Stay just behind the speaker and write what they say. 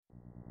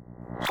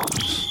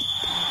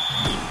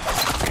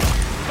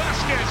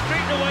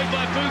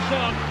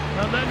on,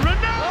 and then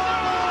Ronaldo!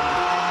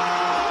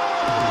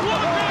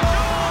 What a goal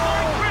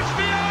by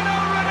Cristiano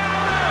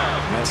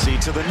Ronaldo! Messi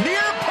to the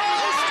near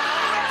post!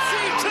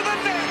 Messi to the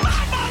net!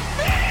 Mamma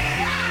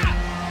mia!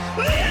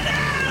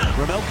 Lionel!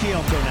 Romel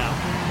Kyoto now.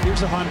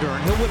 Here's a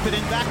Honduran. He'll whip it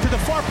in back to the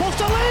far post.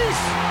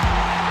 Elise!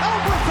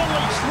 Albert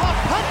Elise! La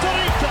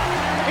Panterita!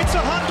 It's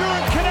a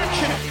Honduran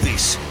connection.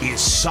 This is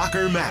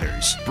Soccer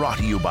Matters, brought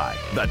to you by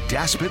the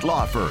Daspit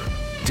Law Firm.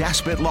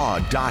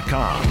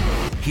 DaspitLaw.com.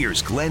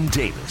 Here's Glenn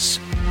Davis.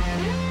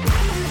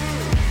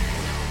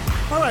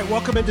 All right,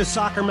 welcome into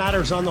Soccer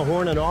Matters on the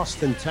Horn in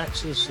Austin,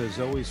 Texas, as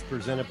always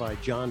presented by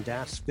John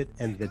Daspit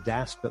and the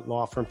Daspit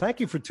Law Firm. Thank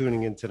you for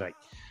tuning in tonight.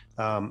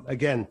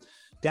 Again,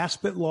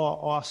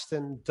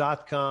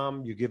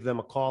 DaspitLawAustin.com. You give them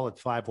a call at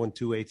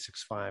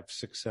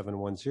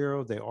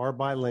 512-865-6710. They are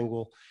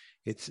bilingual.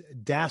 It's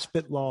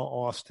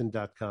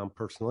DaspitLawAustin.com,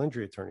 personal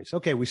injury attorneys.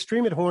 Okay, we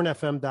stream at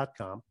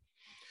HornFM.com.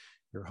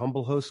 Your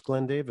humble host,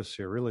 Glenn Davis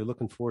here. Really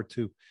looking forward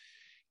to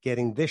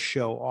getting this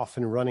show off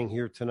and running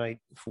here tonight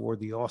for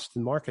the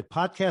Austin market.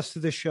 Podcast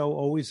of this show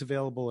always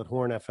available at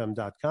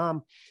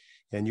HornFM.com.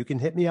 And you can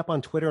hit me up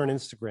on Twitter and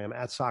Instagram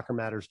at Soccer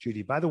Matters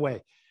GD. By the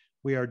way,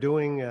 we are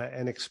doing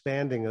and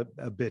expanding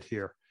a bit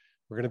here.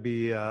 We're going to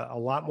be a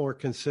lot more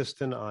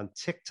consistent on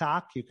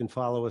TikTok. You can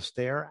follow us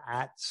there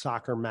at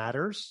Soccer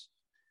Matters.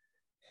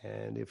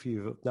 And if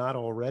you've not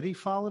already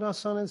followed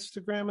us on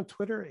Instagram and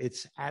Twitter,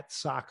 it's at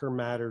Soccer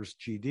Matters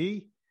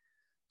GD.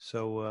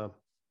 So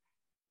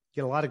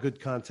get a lot of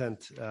good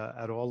content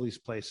at all these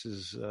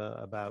places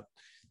about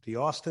the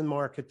Austin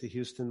market, the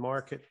Houston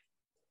market,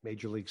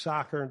 Major League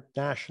Soccer,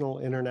 national,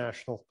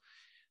 international.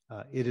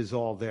 It is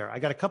all there. I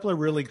got a couple of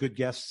really good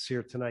guests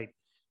here tonight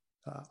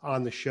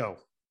on the show.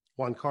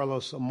 Juan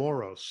Carlos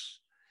Amoros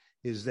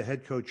is the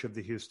head coach of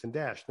the Houston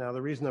Dash. Now,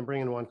 the reason I'm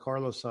bringing Juan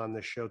Carlos on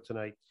this show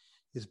tonight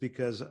is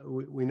because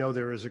we know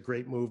there is a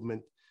great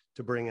movement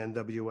to bring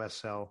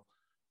NWSL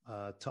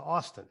to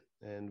Austin.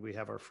 And we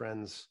have our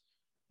friends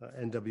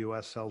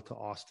NWSL to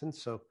Austin.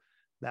 So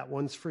that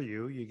one's for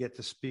you. You get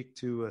to speak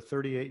to a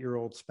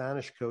 38-year-old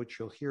Spanish coach.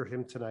 You'll hear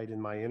him tonight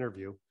in my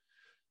interview,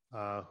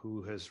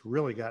 who has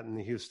really gotten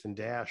the Houston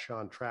Dash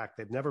on track.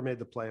 They've never made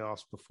the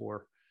playoffs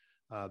before.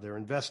 They're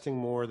investing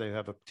more. They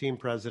have a team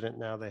president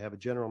now. They have a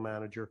general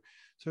manager.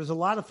 So there's a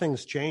lot of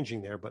things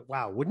changing there. But,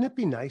 wow, wouldn't it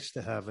be nice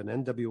to have an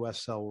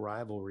NWSL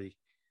rivalry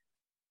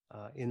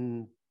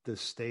in the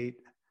state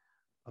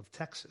of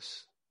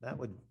Texas? That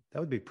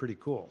would be pretty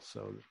cool.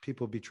 So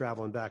people would be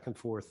traveling back and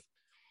forth.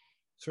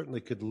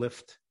 Certainly could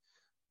lift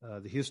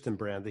the Houston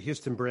brand. The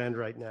Houston brand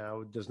right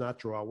now does not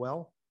draw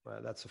well.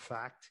 That's a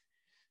fact.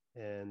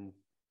 And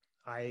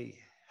I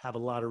have a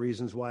lot of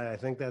reasons why I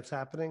think that's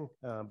happening,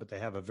 but they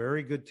have a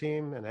very good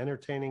team, an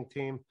entertaining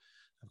team.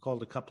 I've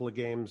called a couple of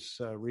games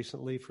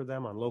recently for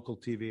them on local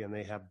TV, and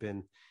they have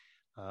been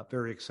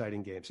very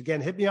exciting games. Again,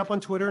 hit me up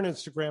on Twitter and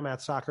Instagram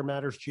at Soccer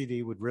Matters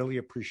GD. Would really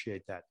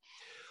appreciate that.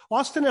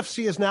 Austin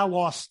FC has now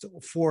lost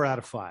 4 out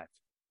of 5.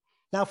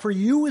 Now, for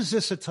you, is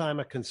this a time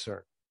of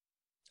concern?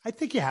 I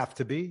think you have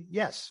to be,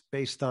 yes,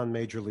 based on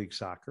Major League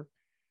Soccer.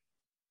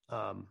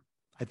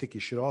 I think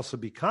you should also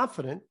be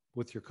confident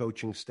with your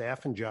coaching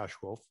staff and Josh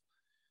Wolf.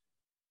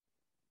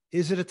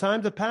 Is it a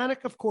time to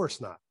panic? Of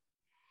course not.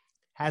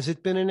 Has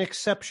it been an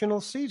exceptional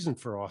season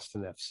for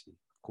Austin FC?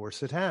 Of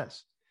course it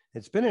has.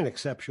 It's been an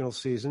exceptional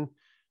season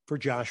for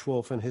Josh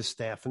Wolf and his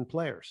staff and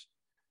players.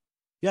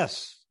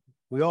 Yes,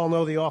 we all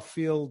know the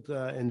off-field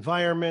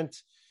environment,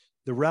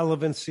 the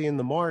relevancy in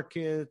the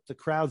market, the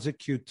crowds at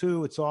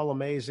Q2. It's all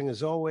amazing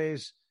as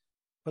always.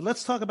 But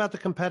let's talk about the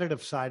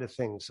competitive side of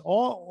things.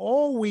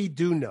 All we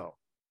do know,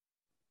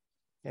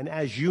 and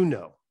as you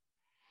know,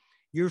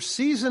 your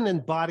season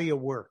and body of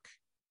work,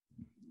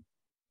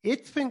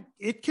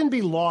 it can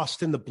be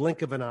lost in the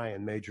blink of an eye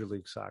in Major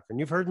League Soccer. And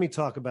you've heard me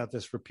talk about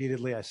this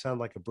repeatedly. I sound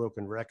like a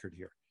broken record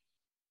here.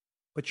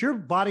 But your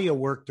body of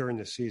work during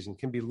the season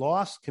can be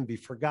lost, can be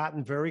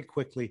forgotten very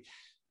quickly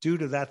due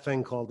to that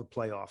thing called the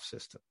playoff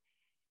system,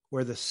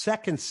 where the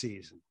second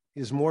season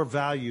is more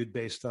valued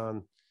based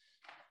on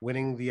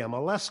winning the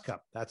MLS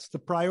Cup. That's the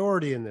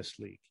priority in this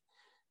league.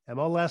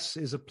 MLS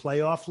is a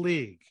playoff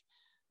league.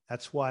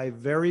 That's why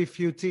very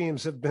few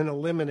teams have been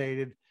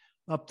eliminated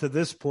up to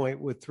this point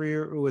with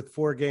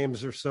 4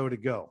 games or so to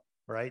go,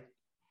 right?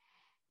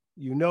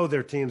 You know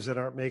there are teams that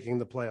aren't making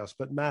the playoffs,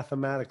 but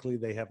mathematically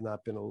they have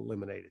not been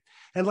eliminated.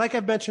 And like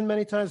I've mentioned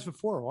many times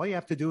before, all you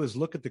have to do is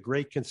look at the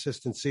great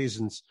consistent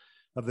seasons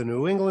of the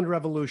New England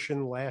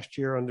Revolution last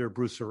year under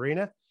Bruce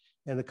Arena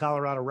and the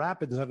Colorado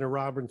Rapids under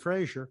Robin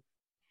Fraser.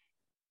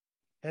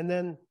 And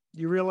then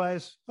you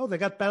realize, they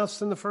got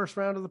bounced in the first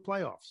round of the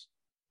playoffs.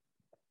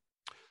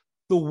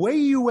 The way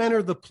you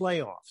enter the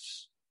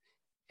playoffs,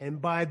 and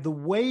by the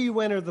way you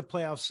enter the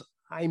playoffs,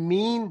 I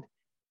mean,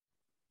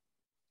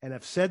 and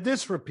I've said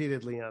this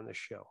repeatedly on the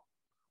show,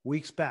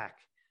 weeks back,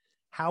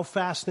 how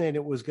fascinating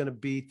it was going to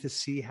be to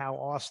see how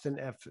Austin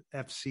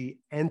FC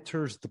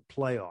enters the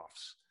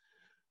playoffs.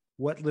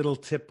 What little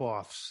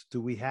tip-offs do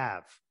we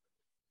have?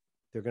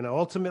 They're going to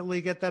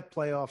ultimately get that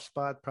playoff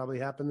spot, probably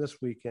happen this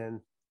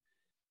weekend.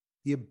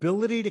 the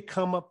ability to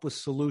come up with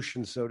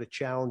solutions, though, to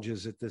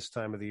challenges at this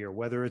time of the year,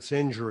 whether it's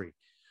injury,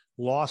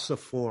 loss of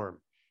form,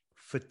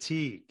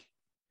 fatigue,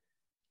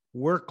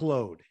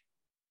 workload.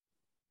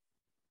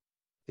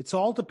 It's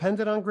all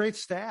dependent on great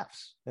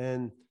staffs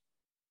and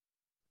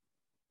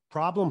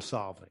problem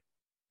solving.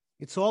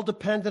 It's all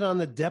dependent on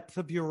the depth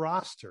of your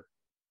roster.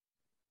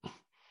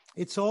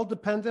 It's all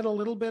dependent a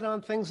little bit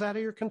on things out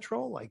of your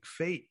control, like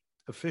fate,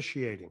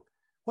 officiating.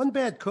 One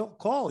bad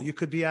call, you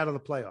could be out of the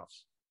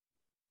playoffs.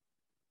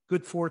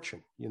 Good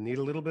fortune. You need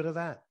a little bit of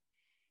that.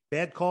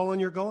 Bad call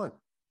and you're gone.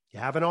 You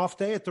have an off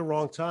day at the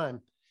wrong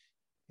time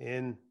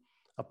in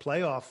a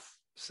playoff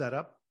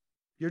setup,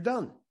 you're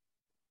done.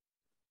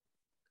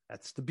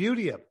 That's the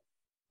beauty of it.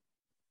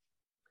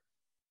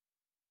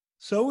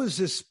 So is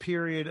this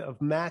period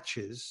of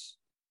matches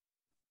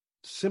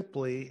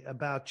simply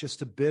about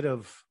just a bit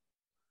of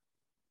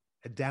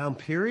a down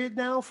period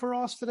now for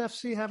Austin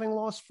FC, having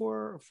lost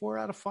four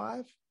out of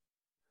 5?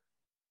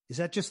 Is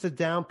that just a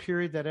down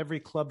period that every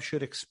club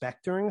should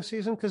expect during the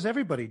season? Because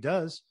everybody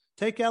does.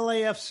 Take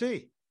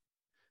LAFC.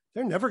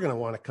 They're never going to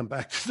want to come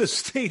back to the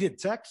state of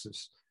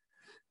Texas.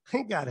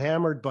 They got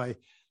hammered by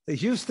the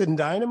Houston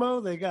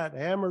Dynamo. They got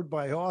hammered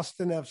by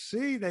Austin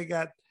FC.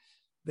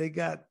 They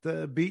got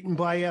beaten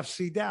by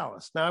FC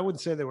Dallas. Now, I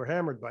wouldn't say they were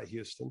hammered by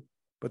Houston,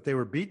 but they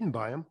were beaten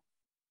by them.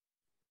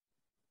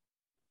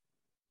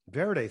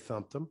 Verde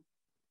thumped them.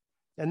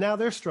 And now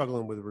they're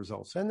struggling with the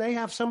results. And they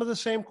have some of the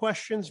same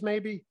questions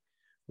maybe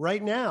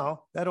right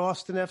now that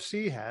Austin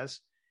FC has.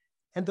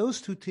 And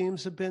those two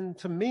teams have been,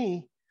 to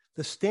me,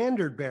 the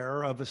standard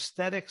bearer of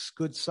aesthetics,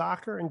 good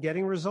soccer, and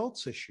getting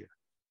results this year.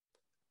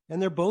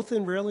 And they're both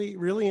in really,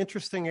 really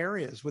interesting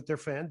areas with their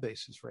fan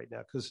bases right now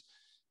because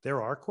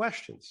there are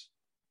questions.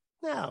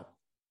 Now,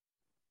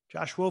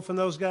 Josh Wolf and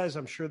those guys,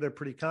 I'm sure they're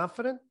pretty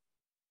confident.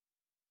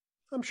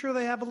 I'm sure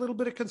they have a little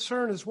bit of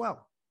concern as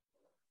well.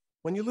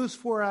 When you lose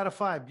 4 out of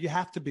 5, you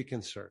have to be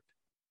concerned.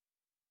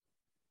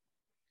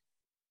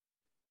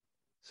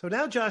 So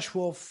now Josh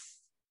Wolf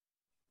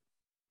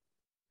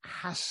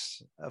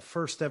has a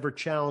first ever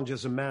challenge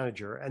as a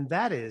manager, and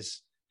that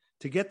is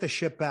to get the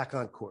ship back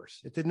on course.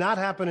 It did not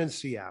happen in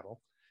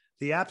Seattle.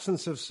 The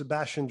absence of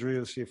Sebastian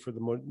Driussi for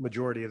the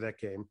majority of that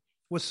game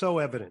was so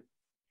evident.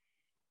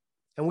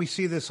 And we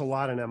see this a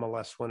lot in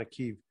MLS when a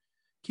key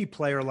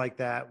player like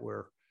that,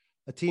 where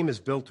a team is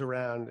built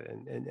around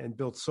and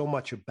built so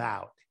much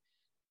about,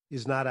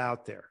 is not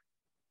out there.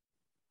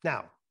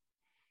 Now,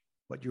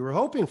 what you were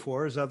hoping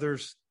for is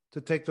others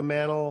to take the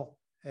mantle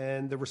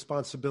and the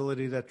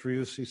responsibility that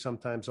Driussi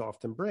sometimes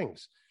often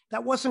brings.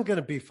 That wasn't going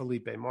to be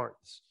Felipe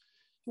Martins.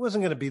 He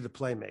wasn't going to be the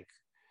playmaker.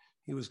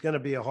 He was going to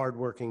be a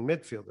hardworking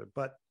midfielder,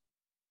 but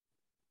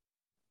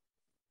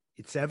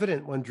it's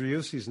evident when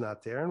Driussi's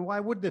not there, and why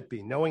wouldn't it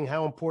be, knowing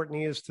how important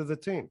he is to the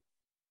team?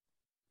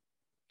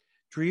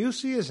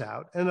 Driussi is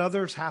out, and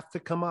others have to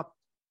come up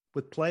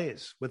with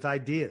plays, with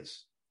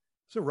ideas.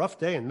 It's a rough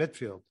day in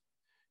midfield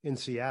in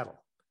Seattle.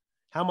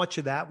 How much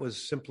of that was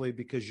simply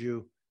because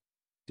you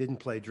didn't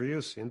play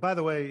Driussi? And by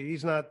the way,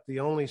 he's not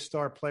the only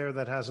star player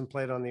that hasn't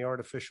played on the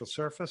artificial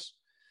surface.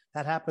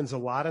 That happens a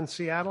lot in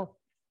Seattle.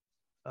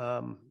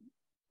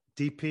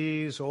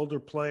 DPs, older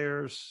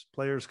players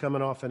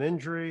coming off an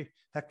injury.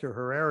 Hector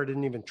Herrera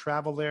didn't even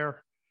travel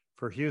there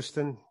for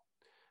Houston.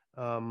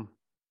 They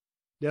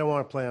don't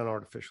want to play on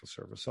artificial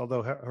surface,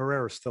 although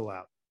Herrera's still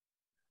out.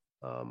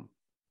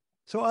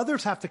 So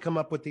others have to come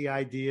up with the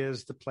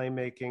ideas, the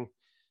playmaking.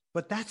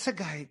 But that's a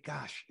guy,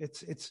 gosh,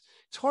 it's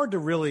hard to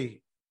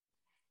really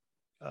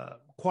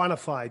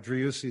quantify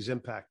Driussi's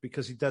impact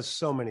because he does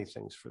so many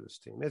things for this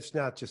team. It's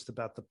not just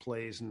about the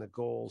plays and the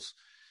goals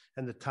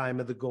and the time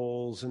of the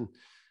goals and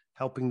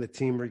helping the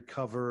team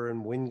recover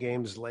and win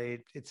games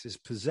late. It's his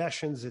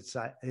possessions, it's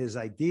his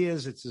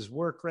ideas, it's his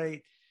work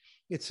rate,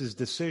 it's his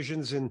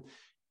decisions in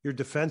your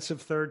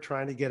defensive third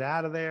trying to get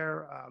out of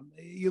there.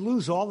 You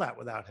lose all that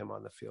without him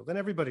on the field, and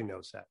everybody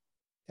knows that.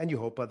 And you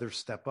hope others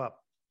step up.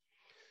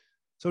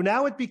 So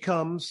now it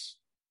becomes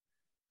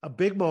a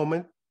big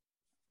moment,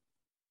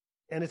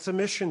 and it's a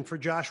mission for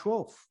Josh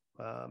Wolf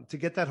to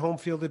get that home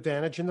field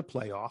advantage in the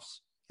playoffs.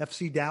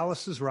 FC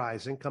Dallas is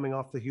rising, coming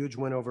off the huge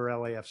win over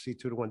LAFC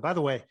 2-1. By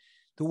the way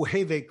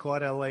they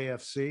caught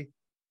LAFC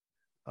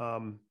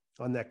on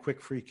that quick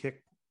free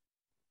kick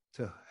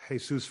to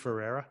Jesus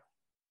Ferreira,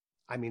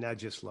 I mean, I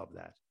just love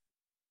that.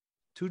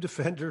 2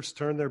 defenders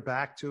turn their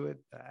back to it.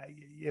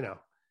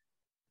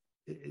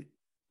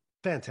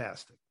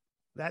 Fantastic.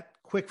 That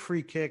quick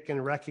free kick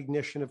and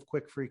recognition of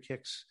quick free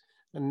kicks,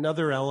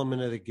 another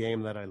element of the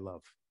game that I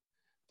love,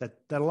 that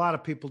a lot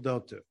of people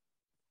don't do.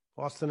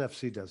 Austin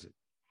FC does it.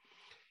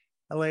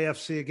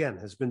 LAFC, again,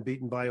 has been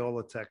beaten by all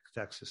the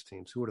Texas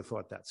teams. Who would have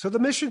thought that? So the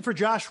mission for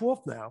Josh Wolf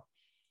now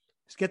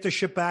is get the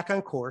ship back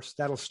on course.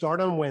 That'll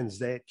start on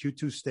Wednesday at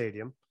Q2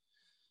 Stadium.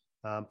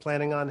 I'm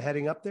planning on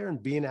heading up there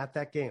and being at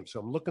that game. So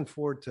I'm looking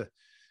forward to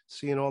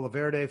seeing all the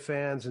Verde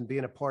fans and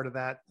being a part of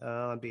that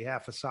on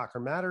behalf of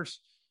Soccer Matters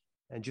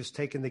and just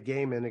taking the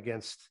game in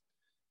against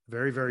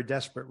very, very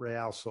desperate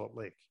Real Salt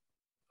Lake.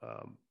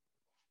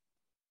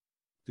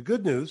 The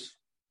good news,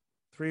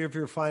 3 of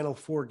your final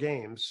 4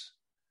 games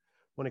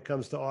when it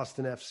comes to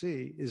Austin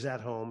FC is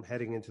at home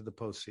heading into the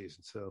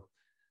postseason. So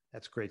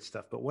that's great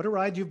stuff. But what a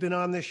ride you've been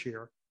on this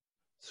year.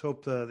 Let's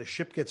hope the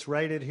ship gets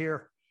righted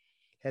here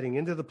heading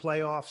into the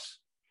playoffs.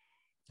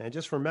 And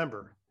just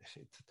remember,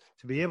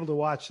 to be able to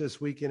watch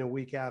this week in and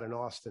week out in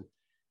Austin,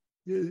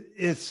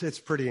 it's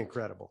pretty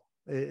incredible.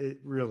 It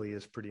really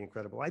is pretty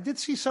incredible. I did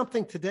see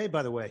something today,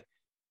 by the way,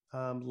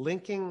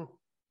 linking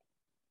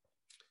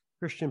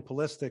Christian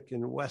Pulisic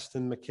and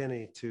Weston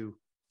McKennie to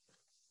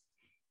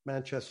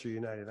Manchester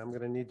United. I'm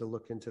going to need to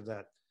look into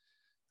that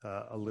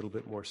a little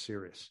bit more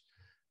serious.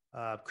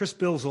 Chris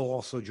Bills will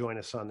also join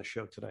us on the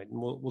show tonight,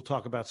 and we'll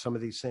talk about some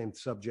of these same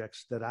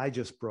subjects that I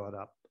just brought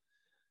up.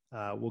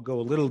 We'll go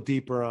a little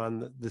deeper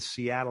on the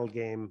Seattle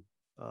game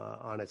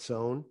on its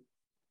own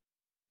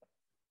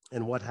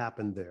and what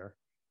happened there.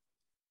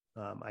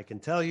 I can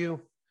tell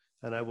you,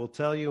 and I will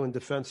tell you in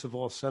defense of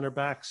all center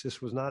backs,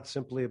 this was not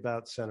simply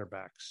about center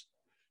backs.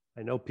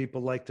 I know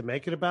people like to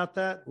make it about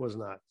that. It was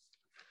not.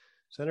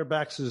 Center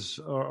backs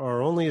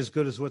are only as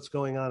good as what's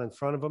going on in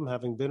front of them.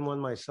 Having been one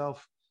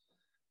myself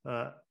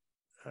at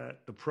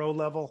the pro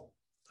level,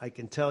 I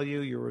can tell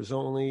you you're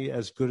only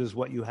as good as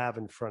what you have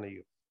in front of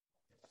you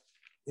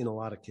in a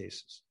lot of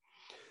cases.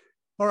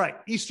 All right,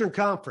 Eastern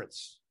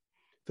Conference.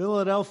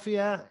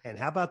 Philadelphia, and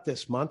how about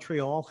this?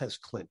 Montreal has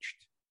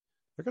clinched.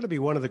 They're going to be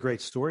one of the great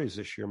stories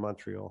this year,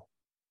 Montreal.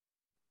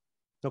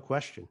 No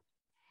question.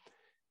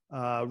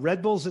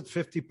 Red Bulls at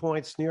 50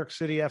 points, New York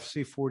City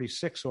FC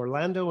 46,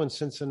 Orlando and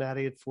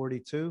Cincinnati at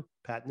 42.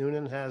 Pat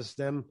Noonan has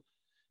them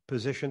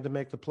positioned to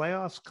make the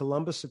playoffs.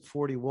 Columbus at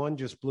 41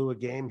 just blew a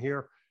game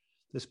here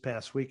this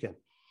past weekend.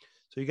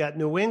 So you got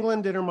New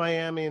England, Inter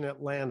Miami, and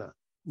Atlanta.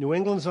 New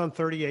England's on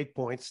 38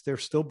 points. They're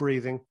still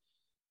breathing.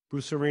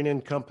 Bruce Arena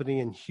and company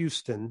in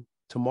Houston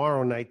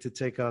tomorrow night to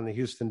take on the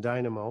Houston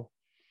Dynamo.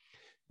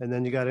 And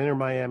then you got Inter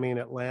Miami and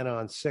Atlanta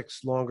on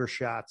 6 longer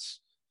shots.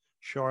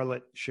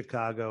 Charlotte,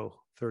 Chicago,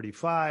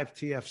 35,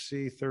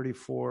 TFC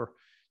 34,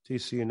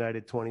 DC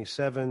United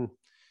 27.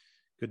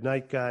 Good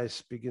night,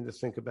 guys. Begin to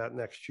think about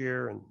next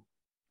year. And in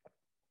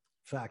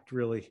fact,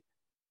 really,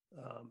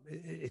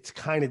 it's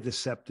kind of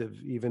deceptive,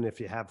 even if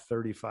you have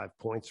 35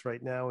 points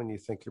right now and you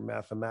think you're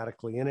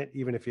mathematically in it,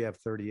 even if you have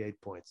 38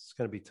 points. It's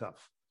going to be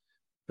tough.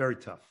 Very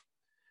tough.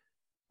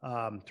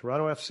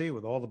 Toronto FC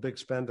with all the big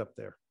spend up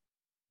there,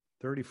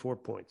 34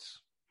 points.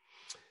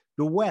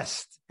 The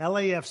West,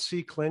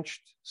 LAFC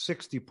clinched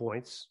 60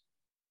 points.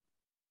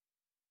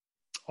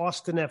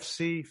 Austin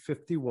FC,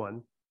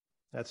 51.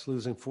 That's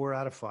losing 4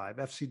 out of 5.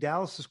 FC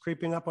Dallas is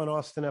creeping up on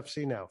Austin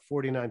FC now,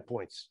 49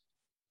 points.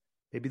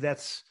 Maybe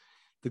that's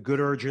the good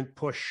urgent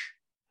push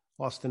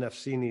Austin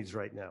FC needs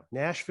right now.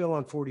 Nashville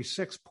on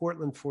 46,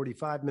 Portland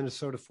 45,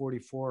 Minnesota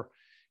 44,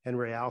 and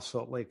Real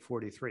Salt Lake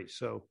 43.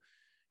 So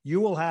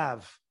you will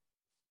have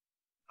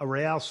a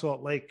Real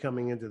Salt Lake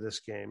coming into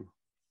this game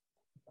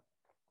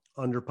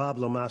under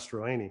Pablo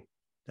Mastroeni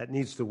that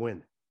needs to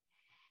win.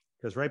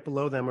 Because right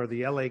below them are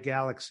the LA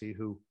Galaxy,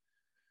 who,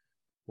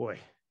 boy,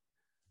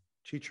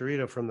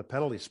 Chicharito from the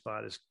penalty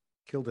spot has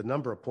killed a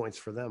number of points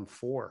for them,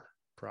 4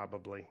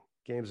 probably,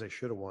 games they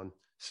should have won.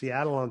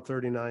 Seattle on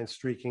 39,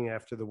 streaking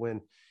after the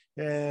win.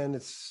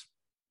 And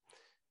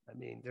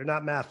they're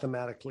not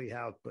mathematically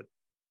out, but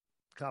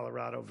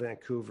Colorado,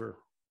 Vancouver,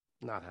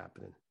 not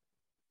happening.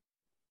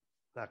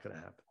 Not going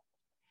to happen.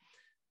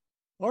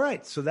 All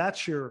right, so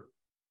that's your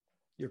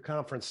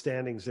conference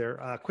standings there.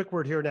 Quick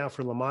word here now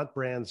for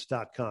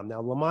LamontBrands.com.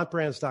 Now,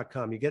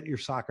 LamontBrands.com, you get your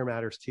Soccer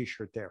Matters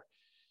t-shirt there.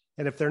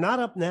 And if they're not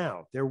up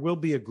now, there will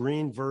be a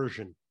green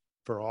version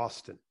for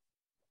Austin.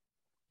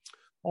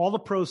 All the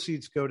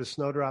proceeds go to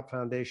Snowdrop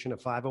Foundation, a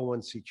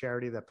 501c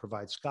charity that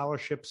provides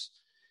scholarships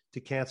to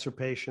cancer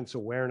patients,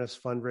 awareness,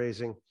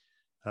 fundraising.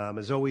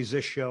 As always,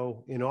 this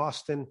show in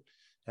Austin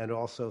and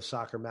also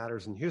Soccer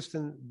Matters in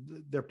Houston,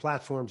 their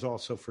platforms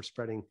also for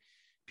spreading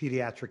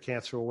pediatric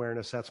cancer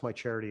awareness. That's my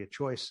charity of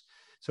choice.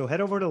 So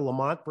head over to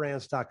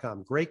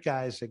LamontBrands.com. Great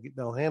guys.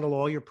 They'll handle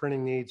all your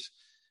printing needs,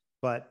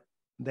 but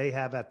they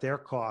have at their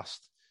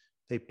cost.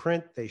 They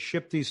print, they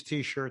ship these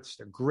t-shirts.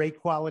 They're great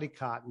quality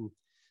cotton.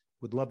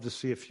 Would love to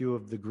see a few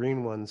of the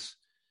green ones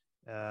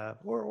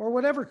or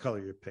whatever color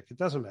you pick. It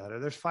doesn't matter.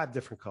 There's 5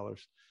 different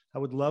colors. I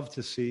would love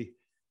to see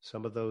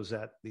some of those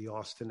at the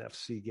Austin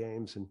FC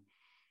games and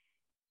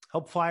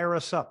help fire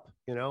us up.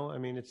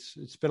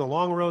 It's been a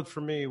long road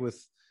for me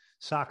with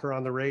soccer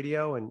on the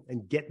radio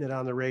and getting it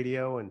on the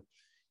radio and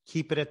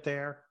keeping it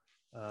there.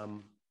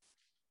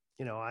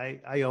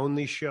 I own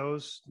these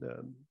shows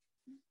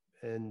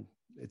and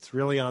it's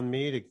really on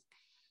me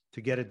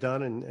to get it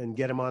done and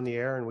get them on the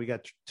air. And we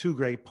got 2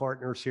 great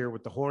partners here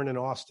with the Horn in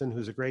Austin,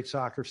 who's a great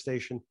soccer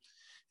station,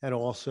 and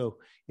also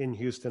in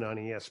Houston on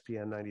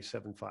ESPN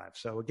 97.5.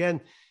 So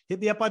again, hit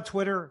me up on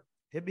Twitter,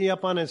 hit me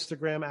up on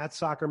Instagram at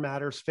Soccer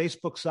Matters,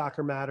 Facebook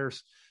Soccer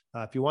Matters.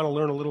 If you want to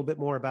learn a little bit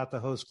more about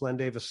the host,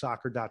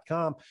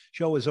 GlennDavisSoccer.com.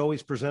 Show is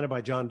always presented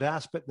by John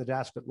Daspit and the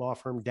Daspit Law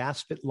Firm,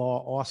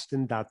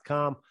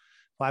 DaspitLawAustin.com.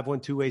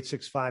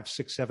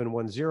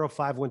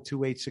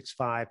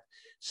 512-865-6710,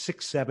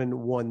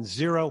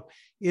 512-865-6710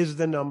 is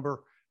the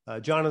number.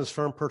 John and his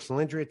firm,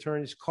 personal injury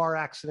attorneys, car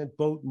accident,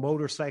 boat,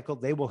 motorcycle,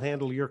 they will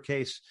handle your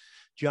case.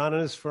 John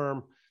and his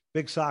firm,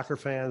 big soccer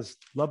fans,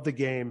 love the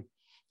game.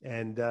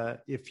 And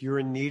if you're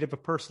in need of a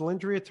personal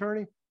injury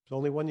attorney, there's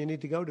only one you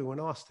need to go to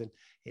in Austin.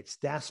 It's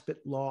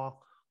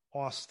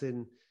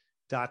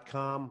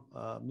DaspitLawAustin.com.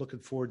 Looking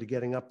forward to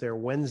getting up there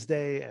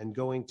Wednesday and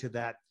going to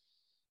that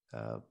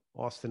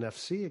Austin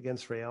FC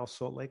against Real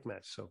Salt Lake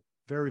match. So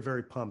very,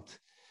 very pumped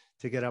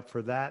to get up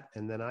for that.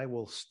 And then I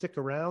will stick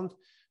around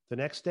the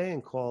next day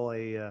and call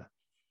a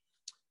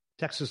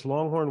Texas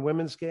Longhorn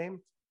women's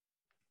game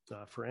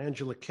for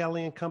Angela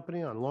Kelly and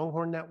company on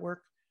Longhorn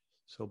Network.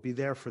 So be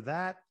there for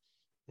that.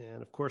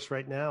 And of course,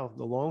 right now,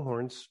 the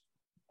Longhorns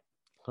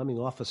coming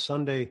off a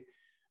Sunday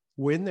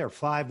win. They're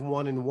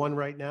 5-1-1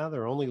 right now.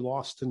 They're only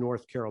lost to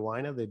North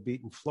Carolina. They've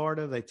beaten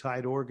Florida. They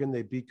tied Oregon.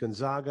 They beat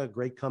Gonzaga.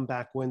 Great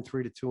comeback win,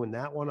 3-2 in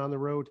that one on the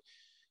road.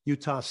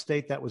 Utah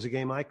State, that was a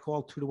game I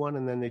called 2-1,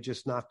 and then they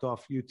just knocked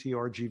off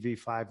UTRGV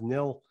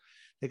 5-0.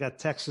 They got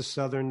Texas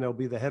Southern. They'll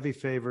be the heavy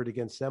favorite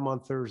against them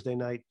on Thursday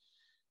night.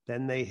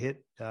 Then they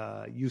hit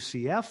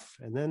UCF,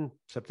 and then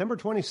September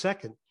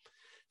 22nd,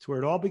 it's where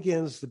it all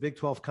begins, the Big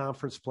 12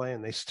 conference play,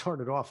 and they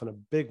started off in a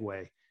big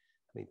way.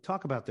 I mean,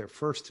 talk about their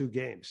first two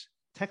games.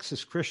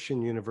 Texas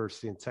Christian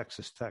University and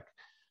Texas Tech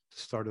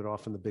started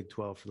off in the Big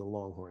 12 for the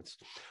Longhorns.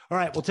 All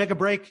right, we'll take a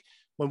break.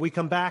 When we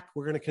come back,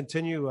 we're going to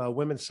continue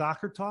women's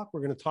soccer talk.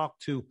 We're going to talk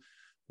to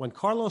Juan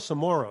Carlos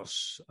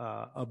Amoros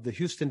of the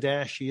Houston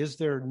Dash. He is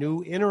their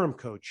new interim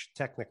coach,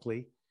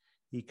 technically.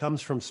 He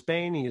comes from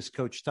Spain. He has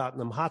coached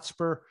Tottenham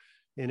Hotspur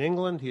in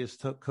England. He has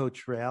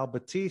coached Real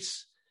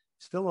Betis.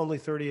 Still only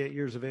 38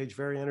 years of age,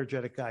 very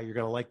energetic guy. You're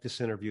going to like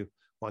this interview.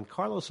 Juan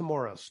Carlos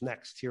Amoros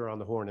next here on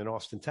The Horn in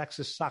Austin,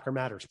 Texas. Soccer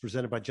Matters,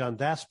 presented by John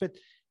Daspit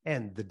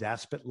and the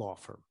Daspit Law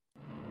Firm.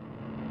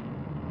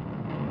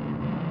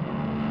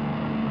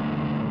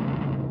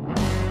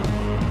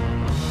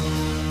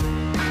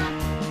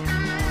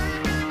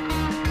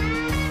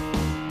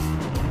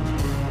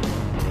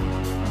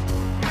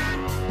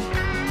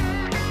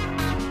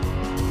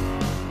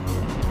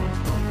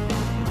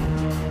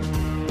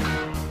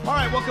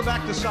 Welcome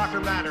back to Soccer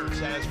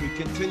Matters as we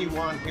continue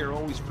on here,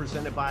 always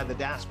presented by the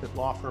Daspit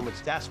Law Firm.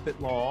 It's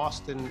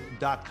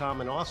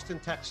DaspitLawAustin.com in Austin,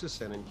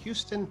 Texas, and in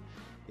Houston,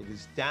 it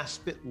is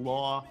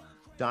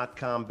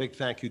DaspitLaw.com. Big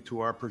thank you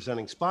to our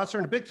presenting sponsor,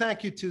 and a big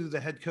thank you to the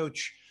head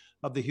coach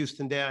of the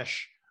Houston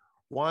Dash,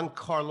 Juan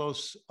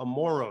Carlos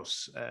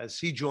Amoros, as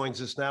he joins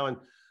us now. And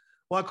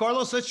Juan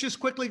Carlos, let's just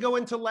quickly go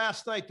into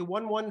last night, the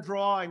 1-1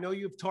 draw. I know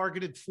you've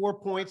targeted 4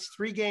 points,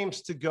 3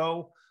 games to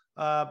go.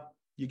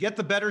 You get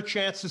the better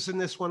chances in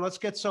this one. Let's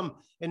get some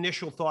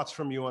initial thoughts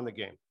from you on the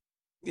game.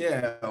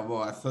 Yeah,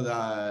 well, I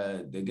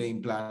thought the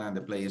game plan and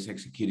the players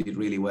executed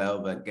really well,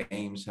 but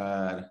games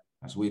are,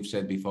 as we've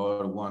said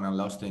before, won and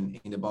lost in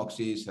the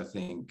boxes. I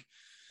think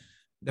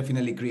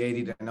definitely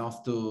created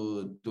enough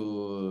to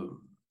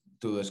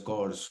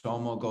score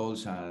some more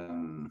goals,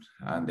 and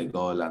the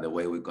goal and the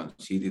way we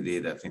conceded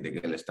it, I think the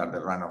girl started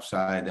the run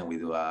offside and we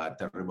do a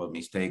terrible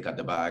mistake at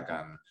the back,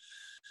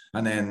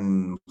 and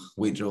then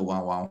we drew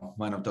 1-1,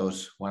 one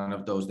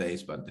of those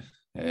days. But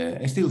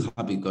I'm still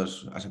happy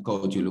because as a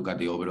coach, you look at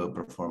the overall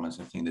performance.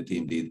 I think the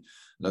team did a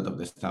lot of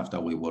the stuff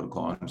that we work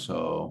on.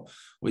 So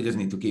we just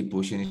need to keep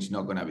pushing. It's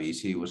not going to be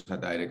easy. It was a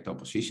direct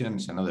opposition.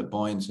 It's another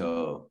point.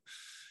 So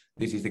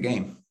this is the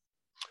game.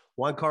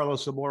 Juan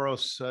Carlos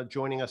Amoros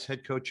joining us,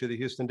 head coach of the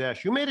Houston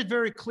Dash. You made it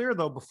very clear,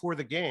 though, before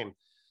the game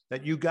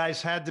that you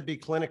guys had to be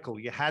clinical.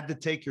 You had to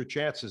take your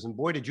chances. And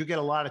boy, did you get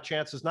a lot of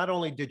chances. Not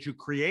only did you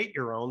create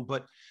your own,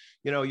 but,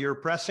 you know, your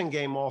pressing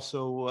game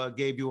also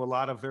gave you a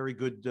lot of very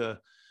good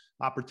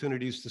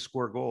opportunities to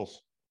score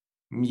goals.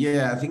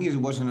 Yeah, I think it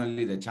wasn't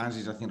only the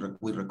chances. I think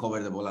we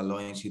recovered the ball a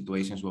lot in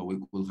situations where we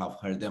could have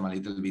hurt them a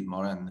little bit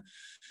more, and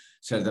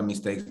certain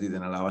mistakes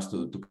didn't allow us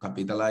to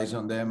capitalize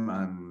on them.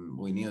 And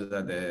we knew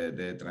that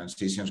the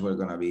transitions were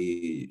going to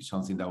be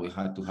something that we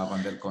had to have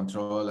under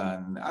control.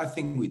 And I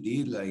think we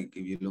did. Like,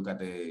 if you look at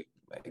the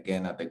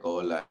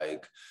goal,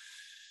 like,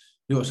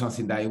 it was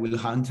something that will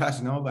haunt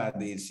us, but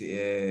it's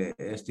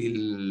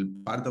still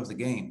part of the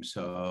game.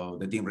 So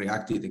the team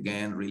reacted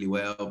again really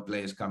well.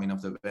 Players coming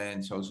off the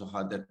bench also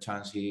had their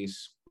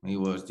chances. It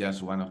was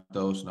just one of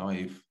those,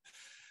 if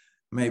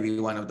maybe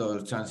one of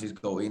those chances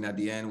go in at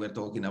the end, we're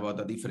talking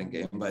about a different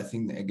game. But I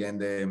think, again,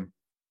 the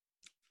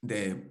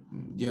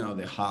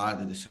heart,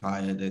 the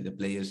desire, the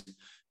players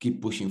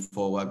keep pushing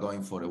forward,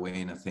 going for a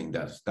win. I think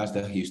that's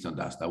the Houston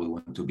Dash that we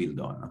want to build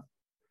on.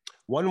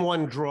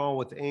 1-1 draw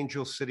with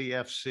Angel City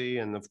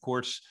FC. And, of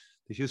course,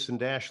 the Houston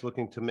Dash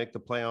looking to make the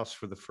playoffs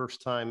for the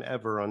first time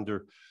ever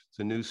under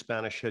the new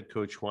Spanish head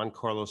coach, Juan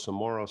Carlos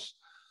Amoros.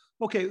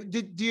 Okay,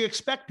 do you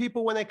expect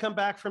people when they come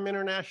back from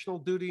international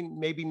duty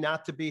maybe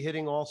not to be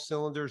hitting all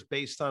cylinders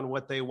based on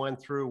what they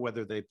went through,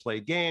 whether they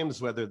play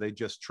games, whether they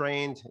just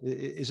trained?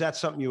 Is that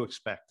something you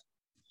expect?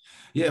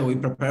 Yeah, we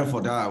prepare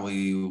for that.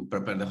 We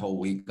prepared the whole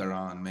week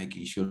around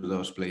making sure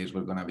those players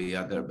were going to be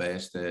at their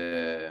best.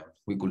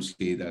 We could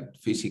see that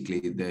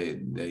physically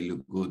they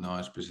look good now,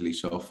 especially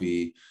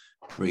Sophie,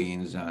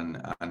 Prince,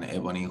 and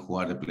Ebony, who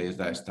are the players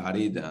that I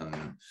studied.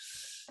 And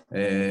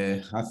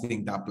I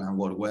think that plan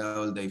worked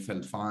well. They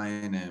felt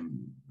fine,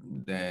 and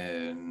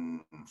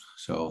then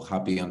so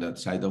happy on that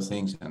side of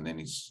things. And then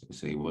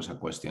it was a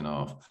question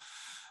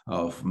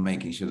of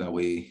making sure that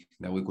we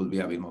could be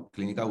a bit more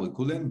clinical. We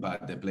couldn't,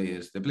 but the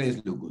players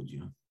look good, you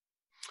know.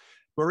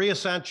 Maria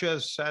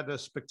Sanchez had a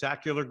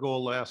spectacular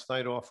goal last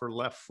night off her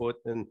left foot,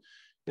 and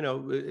you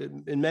know,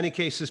 in many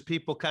cases,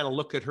 people kind of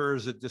look at her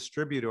as a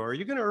distributor. Are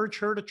you going to urge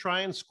her to try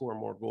and score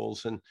more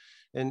goals and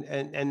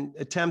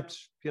attempt,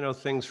 you know,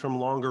 things from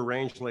longer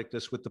range like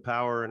this with the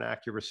power and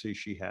accuracy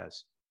she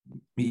has?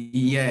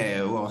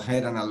 Yeah, well,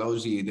 her and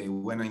Alozi, they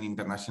went on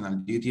international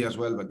duty as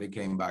well, but they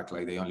came back,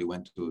 like they only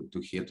went to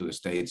here to the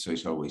States, so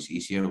it's always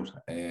easier.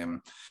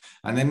 And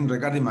then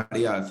regarding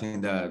Maria, I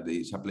think that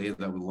it's a player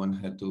that we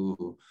want her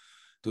to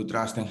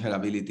trust in her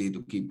ability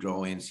to keep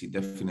growing. She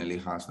definitely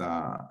has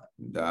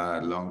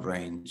that long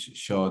range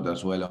shot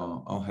as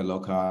well on her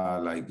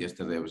locker. Like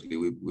yesterday, obviously,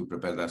 we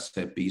prepared a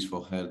set piece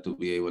for her to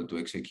be able to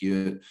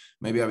execute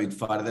maybe a bit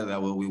farther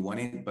than what we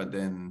wanted, but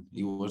then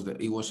it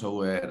was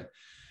over.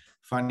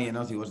 Funny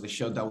enough, it was the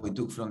shot that we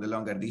took from the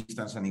longer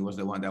distance, and it was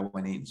the one that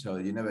went in. So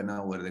you never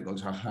know where the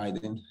goals are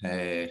hiding.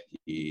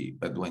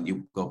 But when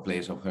you got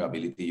players of her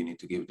ability, you need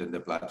to give them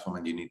the platform,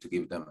 and you need to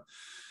give them,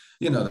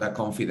 you know, that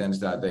confidence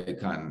that they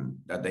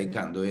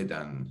can do it.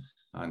 And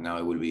now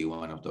it will be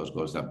one of those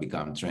goals that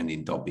become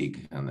trending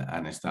topic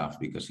and stuff,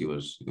 because it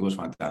was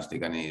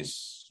fantastic. And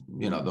it's,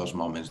 you know, those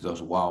moments,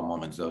 those wow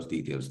moments, those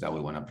details that we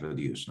want to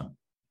produce. No?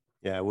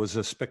 Yeah, it was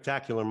a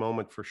spectacular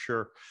moment for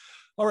sure.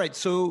 All right.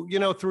 So, you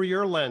know, through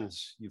your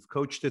lens, you've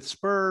coached at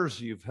Spurs,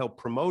 you've helped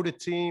promote a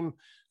team,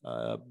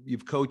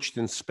 you've coached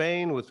in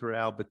Spain with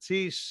Real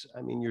Betis.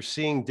 I mean, you're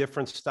seeing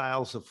different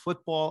styles of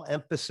football,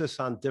 emphasis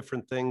on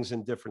different things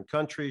in different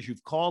countries.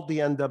 You've called the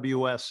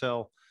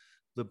NWSL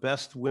the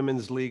best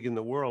women's league in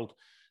the world.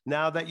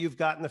 Now that you've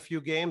gotten a few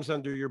games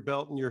under your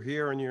belt and you're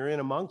here and you're in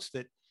amongst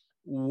it,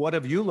 what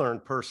have you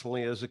learned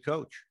personally as a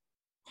coach?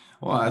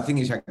 Well, I think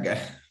I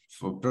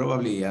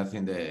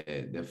think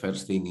the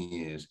first thing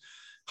is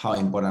how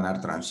important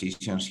are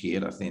transitions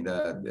here. I think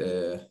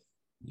that,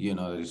 you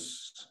know,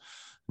 there's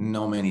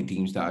not many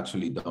teams that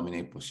actually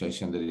dominate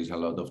possession. There is a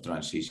lot of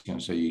transition,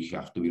 so you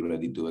have to be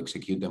ready to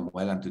execute them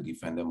well and to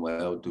defend them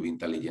well, to be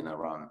intelligent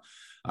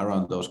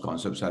around those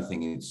concepts. I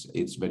think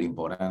it's very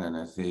important. And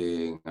I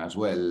think as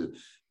well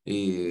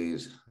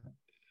is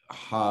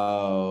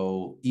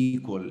how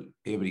equal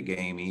every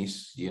game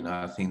is. You know,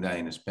 I think that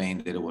in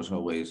Spain there was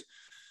always,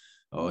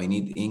 in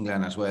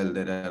England as well,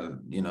 there are,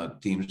 you know,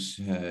 teams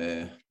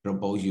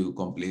propose you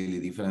completely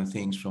different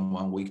things from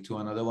one week to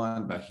another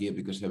one. But here,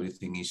 because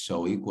everything is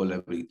so equal,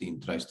 every team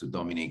tries to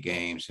dominate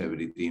games.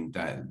 Every team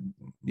that,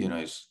 you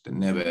know,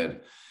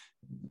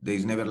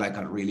 there's never like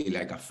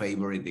a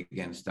favorite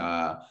against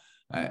a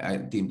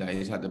team that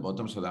is at the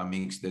bottom. So that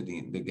makes the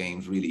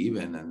games really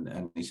even,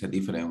 and it's a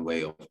different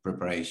way of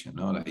preparation.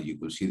 No, like you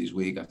could see this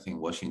week, I think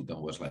Washington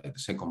was like the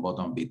second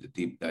bottom, beat the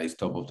team that is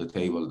top of the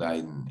table. That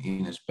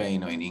in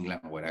Spain or in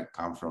England, where I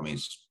come from,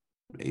 it's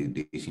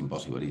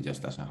impossible. It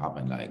just doesn't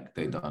happen. Like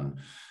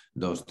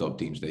those top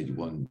teams, they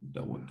won't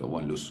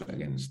lose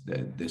against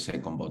the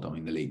second bottom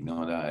in the league.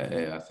 No,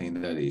 I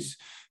think that is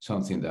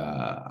something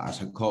that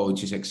as a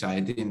coach is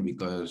exciting,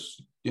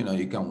 because, you know,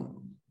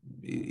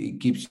 it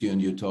keeps you on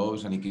your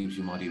toes and it keeps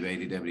you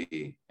motivated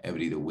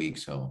every week.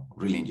 So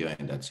really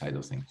enjoying that side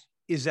of things.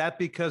 Is that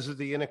because of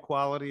the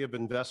inequality of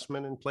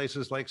investment in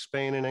places like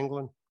Spain and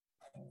England?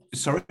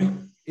 Sorry?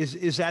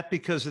 Is that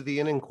because of the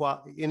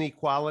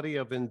inequality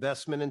of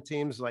investment in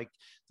teams? Like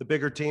the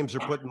bigger teams are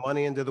putting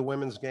money into the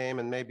women's game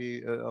and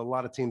maybe a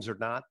lot of teams are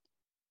not?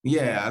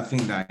 Yeah, I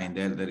think that in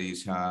there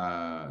is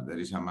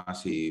a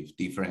massive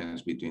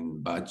difference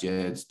between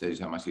budgets. There is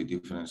a massive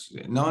difference,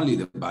 not only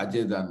the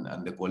budget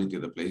and the quality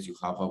of the players you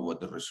have, but what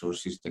the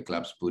resources the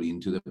clubs put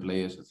into the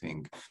players. I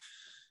think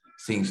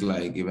things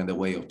like even the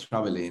way of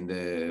traveling,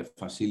 the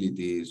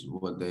facilities,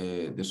 what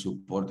the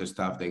support, the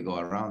staff they go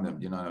around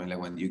them. You know what I mean? Like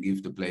when you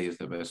give the players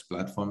the best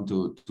platform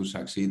to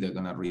succeed, they're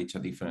gonna reach a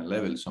different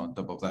level. So on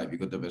top of that, if you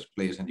got the best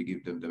players and you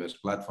give them the best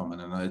platform,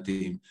 and another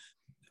team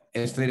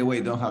straight away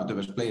don't have the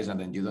best players, and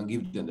then you don't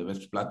give them the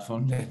best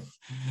platform, then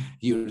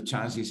your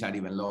chances are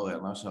even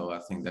lower. No? So I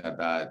think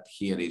that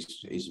here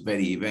is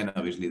very even.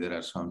 Obviously, there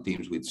are some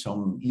teams with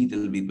some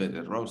little bit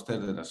better roster.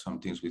 There are some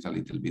teams with a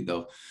little bit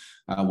of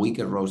a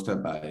weaker roster,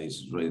 but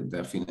it's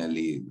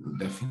definitely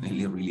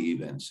really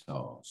even.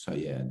 So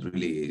yeah,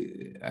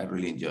 I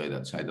really enjoy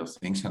that side of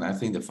things, and I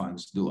think the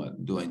fans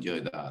do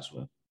enjoy that as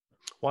well.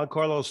 Juan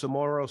Carlos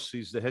Amoros,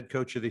 he's the head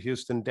coach of the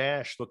Houston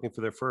Dash, looking for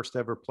their first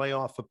ever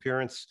playoff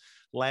appearance.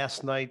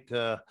 Last night,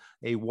 a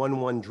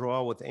 1-1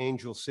 draw with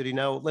Angel City.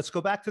 Now, let's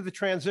go back to the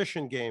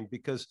transition game,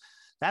 because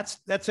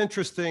that's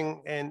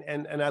interesting.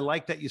 And I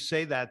like that you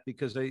say that,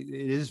 because it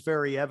is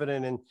very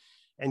evident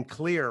and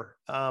clear.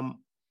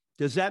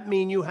 Does that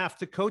mean you have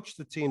to coach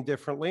the team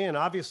differently? And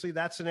obviously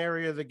that's an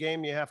area of the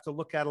game you have to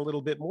look at a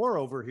little bit more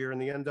over here in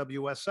the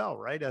NWSL,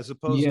 right? As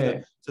opposed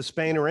to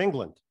Spain or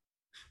England.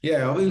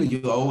 Yeah, obviously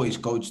you always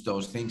coach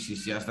those things.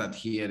 It's just that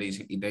here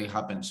they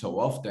happen so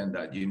often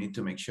that you need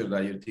to make sure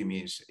that your team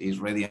is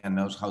ready and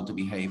knows how to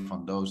behave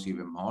on those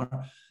even more.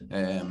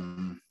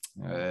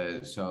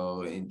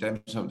 So in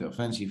terms of the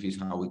offensive is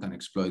how we can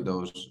exploit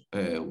those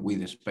with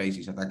the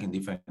spaces, attacking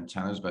different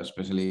channels, but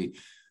especially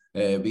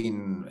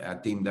being a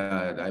team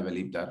that I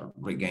believe that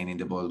regaining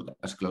the ball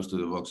as close to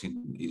the box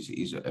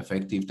is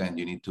effective. Then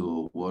you need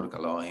to work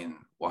a lot in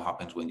what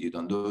happens when you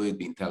don't do it,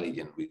 be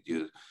intelligent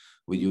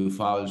with your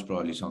fouls,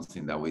 probably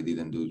something that we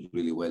didn't do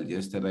really well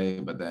yesterday,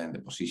 but then the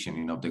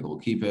positioning of the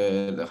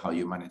goalkeeper, how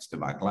you manage the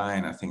back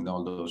line, I think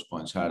all those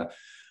points are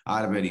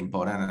very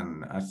important,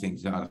 and I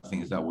think there are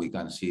things that we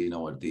can see in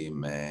our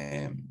team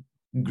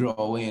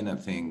growing. I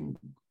think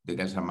the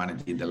guys are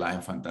managing the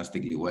line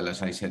fantastically well.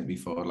 As I said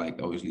before,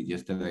 like obviously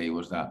yesterday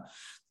was that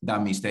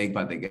mistake,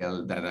 but the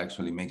girl that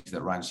actually makes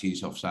the run,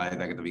 she's offside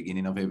like at the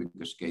beginning of it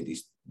because Kate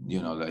is,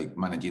 like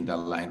managing that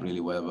line really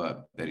well,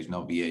 but there is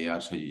no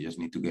VAR, so you just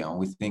need to get on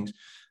with things.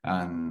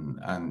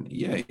 And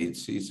yeah,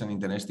 it's an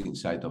interesting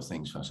side of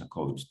things as a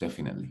coach,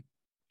 definitely.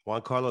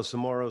 Juan Carlos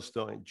Zamoros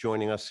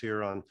joining us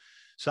here on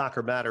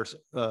Soccer Matters,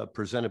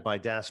 presented by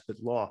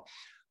Daspit Law.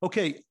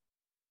 Okay,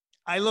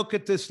 I look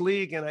at this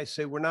league and I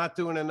say, we're not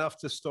doing enough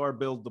to star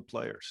build the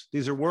players.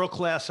 These are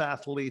world-class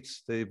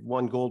athletes. They've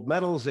won gold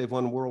medals. They've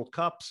won World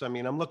Cups. I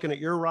mean, I'm looking at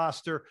your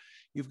roster.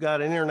 You've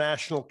got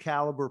international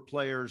caliber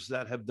players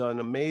that have done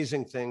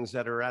amazing things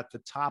that are at the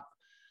top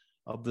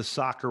of the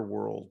soccer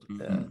world.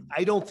 Mm-hmm.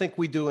 I don't think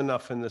we do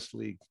enough in this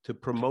league to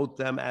promote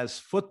them as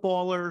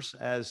footballers,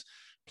 as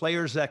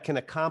players that can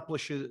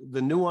accomplish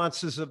the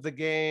nuances of the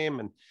game.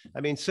 And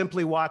I mean,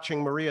 simply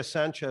watching Maria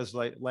Sanchez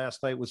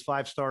last night was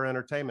 5-star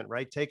entertainment,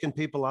 right? Taking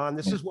people on.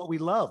 This is what we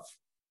love.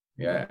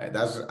 Yeah,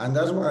 that's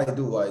what I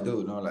do.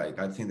 Like,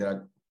 I think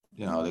that,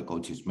 the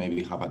coaches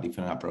maybe have a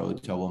different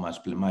approach. I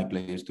want my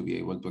players to be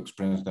able to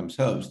express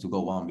themselves, to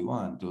go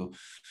 1v1,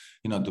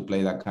 to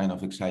play that kind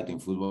of exciting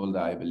football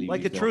that I believe.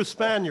 Like a true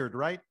Spaniard,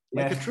 right?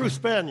 Like a true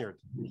Spaniard.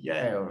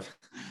 Yeah.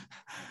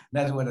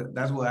 That's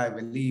what I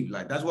believe.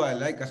 Like, that's what I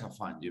like as a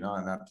fan,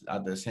 and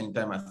at the same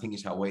time, I think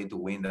it's a way to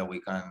win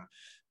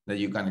that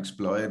you can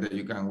exploit, that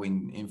you can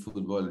win in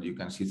football. You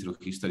can see through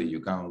history, you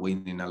can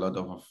win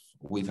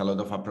with a lot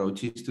of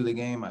approaches to the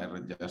game. I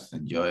just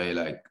enjoy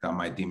like that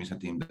my team is a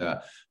team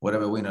that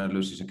whatever win or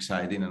lose is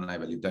exciting. And I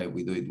believe that if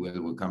we do it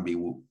well, we can be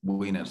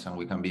winners and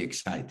we can be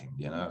exciting.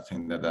 I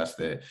think that's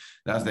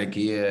the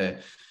key.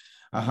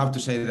 I have to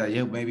say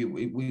that, maybe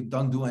we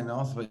don't do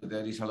enough, but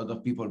there is a lot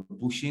of people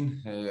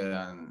pushing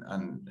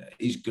and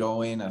it's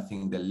growing. I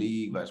think the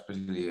league, but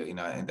especially,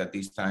 at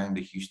this time,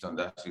 the Houston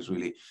Dash is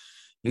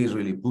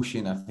really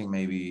pushing. I think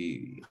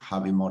maybe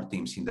having more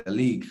teams in the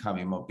league,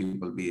 having more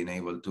people being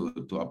able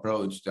to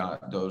approach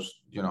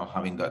those,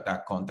 having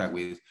that contact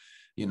with,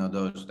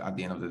 those at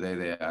the end of the day,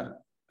 they are,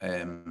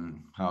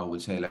 how I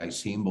would say, like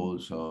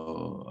symbols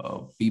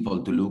or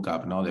people to look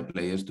up, the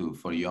players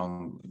for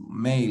young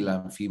male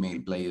and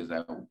female players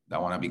that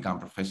want to become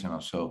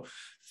professionals. So I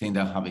think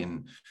that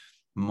having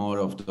more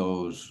of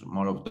those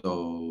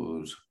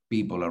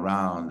people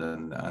around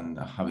and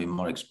having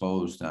more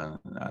exposed and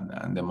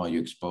the more you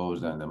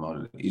expose and the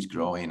more it's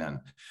growing.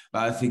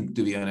 But I think,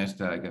 to be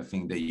honest, I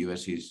think the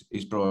US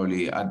is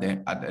probably at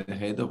the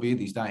head of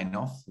it. Is that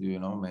enough?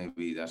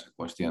 Maybe that's a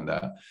question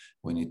that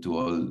we need to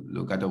all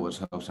look at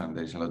ourselves, and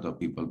there's a lot of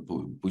people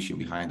pushing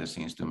behind the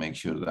scenes to make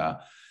sure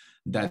that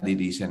it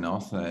is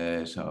enough.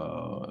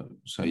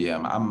 So yeah,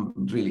 I'm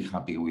really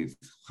happy with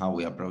how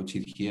we approach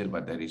it here,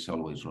 but there is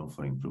always room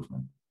for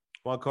improvement.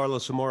 Juan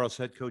Carlos Zamoros,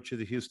 head coach of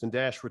the Houston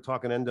Dash. We're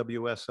talking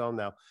NWSL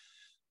now.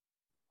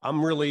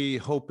 I'm really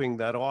hoping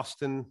that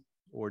Austin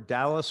or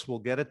Dallas will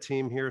get a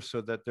team here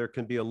so that there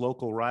can be a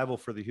local rival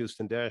for the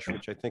Houston Dash,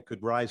 which I think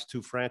could rise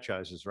 2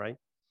 franchises, right?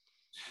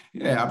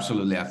 Yeah,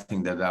 absolutely. I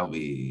think that would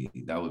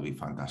be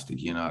fantastic.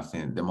 I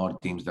think the more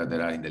teams that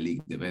there are in the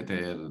league, the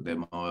better.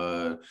 The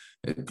more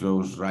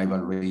close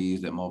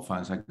rivalries, the more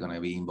fans are going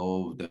to be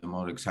involved, the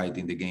more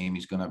exciting the game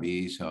is going to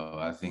be. So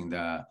I think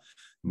that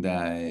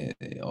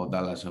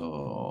Dallas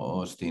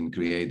or Austin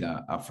create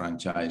a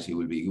franchise, it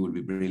will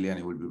be brilliant.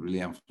 It will be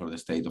brilliant for the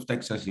state of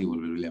Texas. It will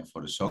be brilliant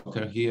for the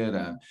soccer here,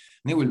 and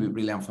it will be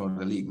brilliant for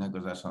the league,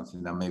 because that's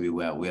something that maybe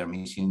we are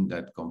missing,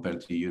 that compared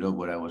to Europe,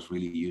 where I was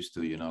really used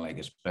to,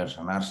 like Spurs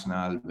and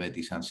Arsenal,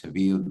 Betis and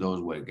Seville.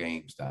 Those were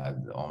games that,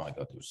 oh my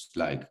God, it was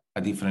like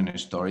a different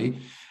story.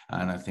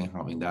 And I think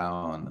having that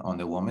on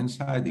the women's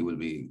side, it will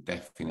be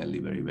definitely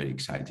very, very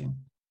exciting.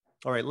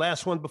 All right,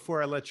 last one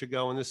before I let you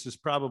go, and this is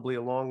probably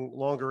a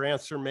longer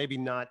answer, maybe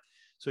not.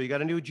 So you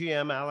got a new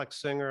GM,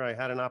 Alex Singer. I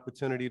had an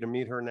opportunity to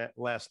meet her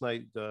last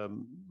night.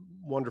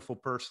 Wonderful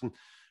person.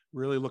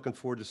 Really looking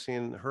forward to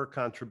seeing her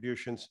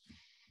contributions.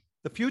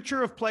 The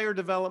future of player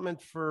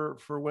development for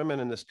women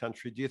in this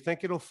country, do you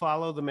think it'll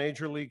follow the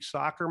Major League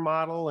Soccer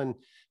model and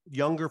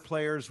younger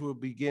players will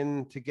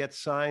begin to get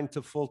signed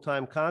to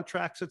full-time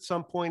contracts at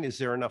some point? Is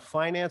there enough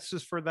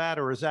finances for that,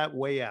 or is that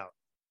way out?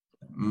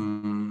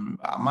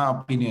 My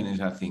opinion is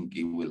I think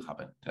it will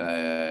happen.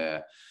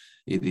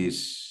 It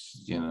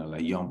is,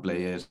 like young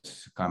players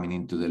coming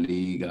into the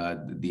league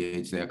at the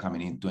age they are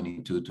coming in,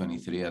 22,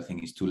 23. I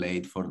think it's too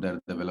late for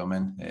their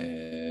development.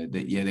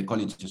 The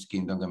college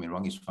scheme, don't get me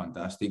wrong, is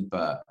fantastic,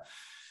 but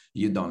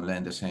you don't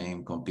learn the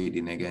same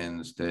competing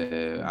against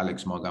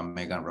Alex Morgan,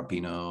 Megan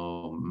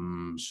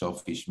Rapinoe,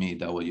 Sophie Schmidt,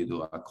 that what you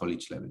do at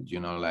college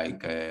level.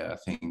 I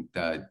think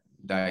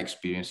that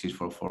experience is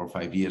for 4 or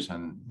 5 years,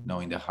 and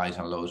knowing the highs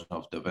and lows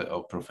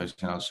of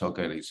professional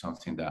soccer is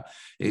something that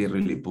it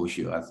really pushes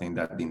you. I think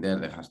that in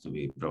there has to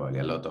be probably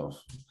a lot of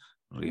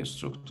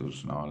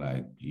restructures,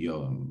 like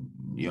young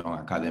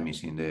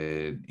academies in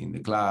the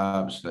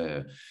clubs.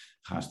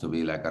 Has to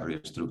be like a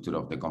restructure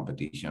of the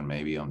competition,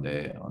 maybe on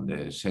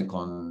the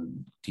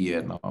second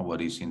tier.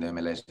 What is in the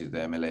MLS is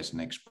the MLS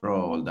Next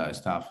Pro, all that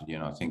stuff.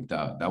 I think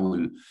that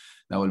will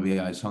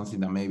be something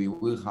that maybe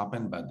will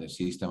happen. But the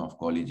system of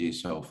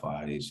colleges so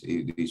far is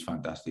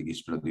fantastic.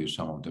 It's produced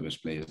some of the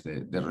best players.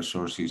 The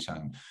resources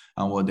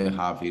and what they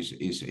have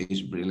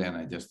is brilliant.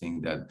 I just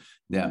think that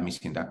they are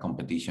missing that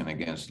competition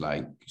against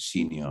like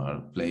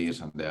senior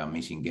players, and they are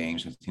missing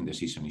games. I think the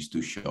season is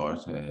too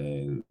short.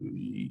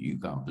 You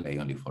can play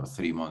only for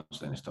 3 months,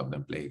 then stop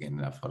them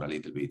playing for a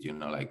little bit. You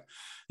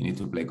need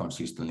to play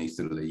consistently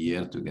through the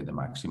year to get the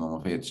maximum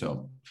of it.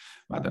 So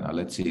I don't know.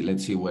 Let's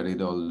see where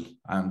it all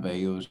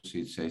unveils.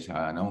 It's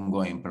an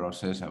ongoing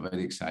process, a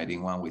very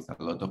exciting one with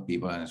a lot of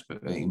people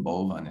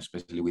involved, and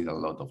especially with a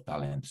lot of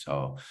talent.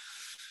 So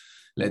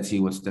let's see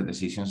what the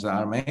decisions that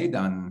are made,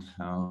 and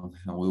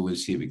we will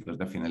see, because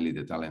definitely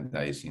the talent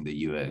that is in the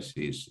US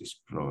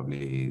is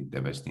probably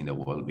the best in the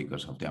world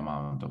because of the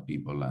amount of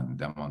people and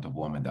the amount of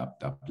women that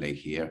play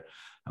here,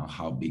 and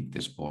how big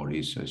the sport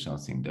is. So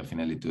something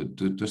definitely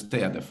to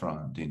stay at the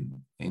front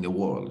in the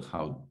world,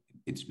 how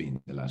it's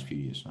been the last few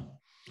years.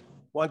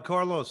 Juan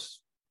Carlos,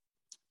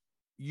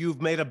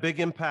 you've made a big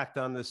impact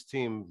on this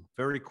team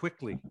very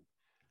quickly.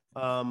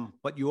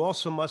 But you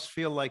also must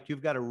feel like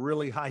you've got a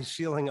really high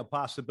ceiling of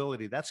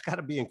possibility. That's got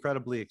to be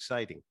incredibly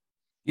exciting.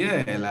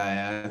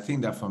 Yeah, I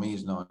think that for me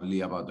it's not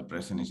only about the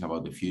present, it's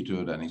about the future,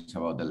 and it's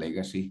about the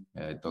legacy.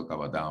 I talk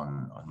about that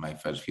on my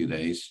first few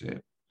days.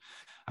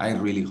 I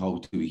really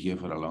hope to be here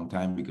for a long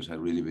time, because I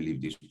really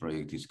believe this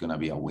project is going to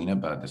be a winner.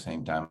 But at the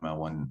same time,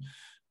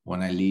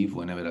 when I leave,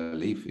 whenever I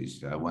leave,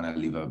 I want to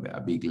leave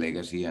a big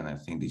legacy. And I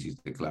think this is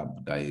the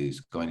club that is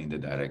going in the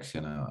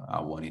direction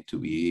I want it to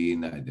be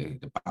in.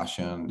 The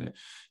passion,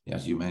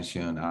 as you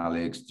mentioned,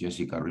 Alex,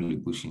 Jessica really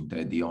pushing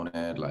Ted, the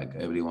owner, like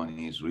everyone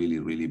is really,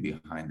 really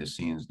behind the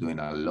scenes doing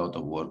a lot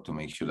of work to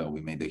make sure that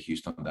we make the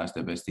Houston Dash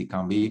the best it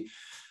can be.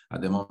 At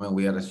the moment,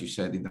 we are, as you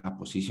said, in that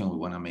position. We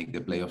want to make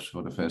the playoffs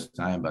for the first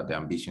time, but the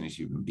ambition is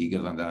even bigger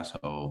than that.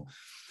 So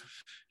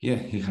yeah,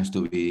 it has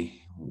to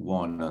be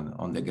won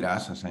on the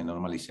grass, as I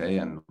normally say,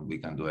 and we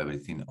can do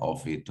everything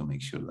off it to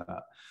make sure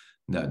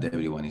that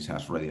everyone is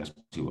as ready as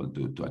possible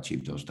to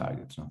achieve those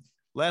targets.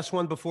 Last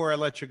one before I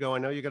let you go. I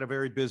know you got a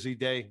very busy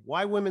day.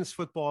 Why women's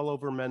football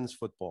over men's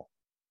football?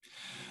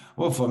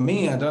 Well, for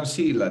me, I don't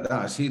see it like that.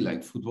 I see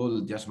like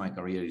football, just my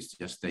career is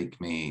just take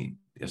me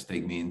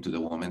into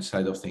the women's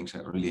side of things.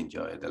 I really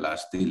enjoy it. The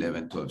last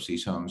 11, 12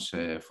 seasons,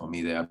 for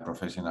me, they are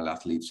professional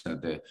athletes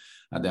at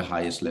the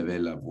highest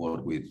level. I've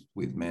worked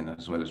with men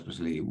as well,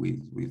 especially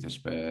with the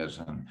Spurs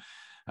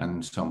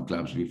and some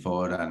clubs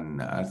before.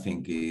 And I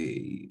think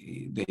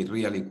the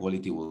real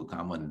equality will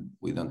come when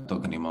we don't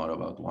talk anymore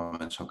about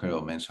women's soccer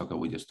or men's soccer.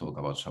 We just talk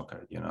about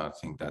soccer. I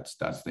think that's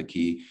the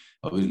key.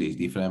 Obviously, it's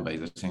different, but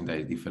it's the same that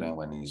it's different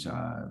when it's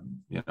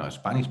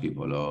Spanish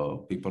people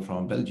or people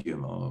from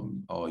Belgium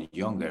or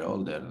younger,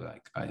 older.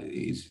 Like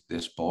it's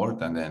the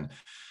sport, and then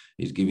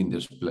it's giving the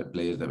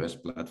players the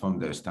best platform,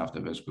 the staff the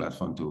best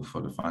platform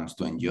for the fans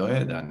to enjoy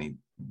it. And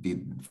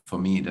for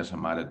me, it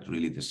doesn't matter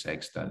really the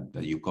sex that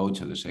you coach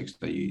or the sex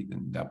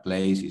that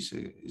plays.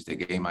 Is the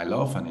game I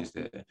love, and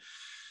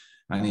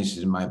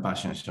it's my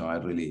passion. So I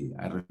really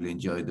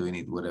enjoy doing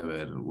it,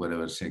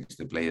 whatever sex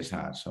the players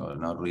are. So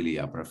not really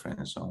a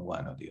preference on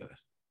one or the other.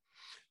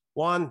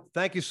 Juan,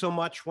 thank you so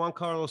much. Juan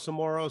Carlos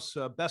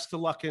Amoros, best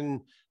of luck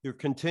in your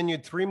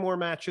continued 3 more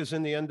matches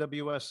in the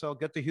NWSL.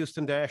 Get the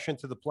Houston Dash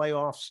into the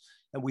playoffs.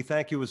 And we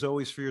thank you as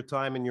always for your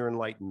time and your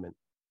enlightenment.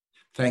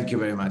 Thank you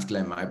very much,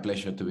 Glenn. My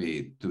pleasure to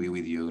be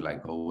with you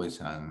like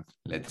always. And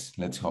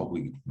let's hope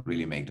we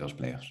really make those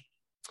playoffs.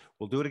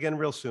 We'll do it again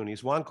real soon.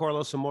 He's Juan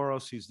Carlos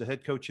Amoros. He's the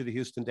head coach of the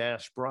Houston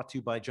Dash, brought to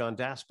you by John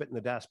Daspit and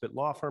the Daspit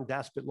Law Firm,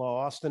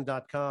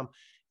 DaspitLawAustin.com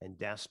and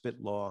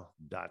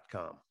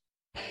DaspitLaw.com.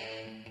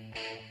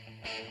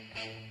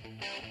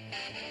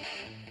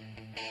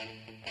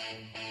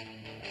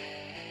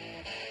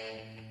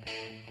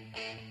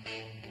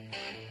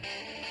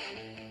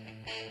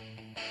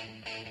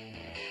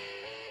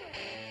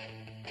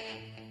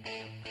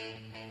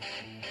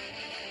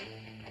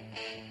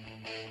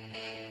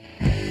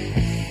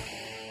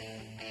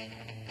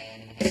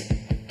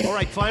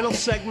 right, final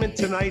segment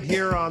tonight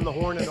here on the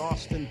Horn in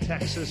Austin,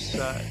 Texas.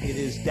 It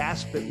is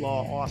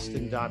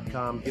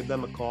DaspitLawAustin.com. Give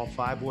them a call,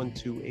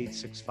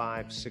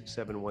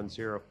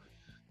 512-865-6710.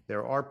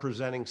 There are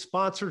presenting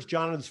sponsors,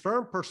 Jonathan's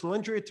firm, personal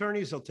injury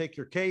attorneys. They'll take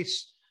your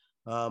case.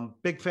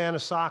 Big fan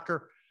of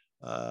soccer.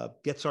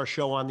 Gets our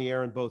show on the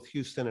air in both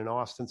Houston and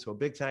Austin. So a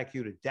big thank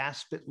you to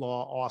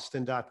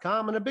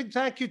DaspitLawAustin.com, and a big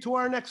thank you to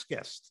our next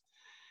guest.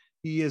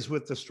 He is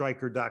with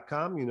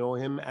thestriker.com. You know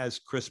him as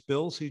Chris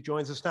Bills. He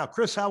joins us now.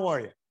 Chris, how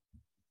are you?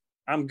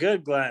 I'm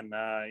good, Glenn.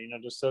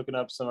 Just soaking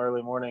up some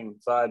early morning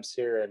vibes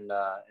here in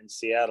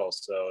Seattle.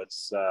 So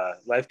it's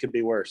life could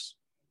be worse.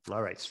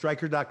 All right,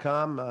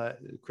 striker.com.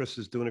 Chris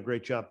is doing a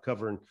great job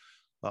covering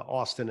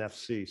Austin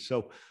FC.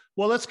 So,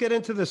 well, let's get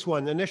into this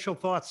one. Initial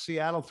thoughts: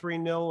 Seattle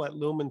 3-0 at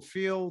Lumen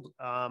Field.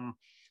 The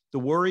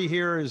worry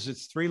here is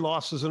it's 3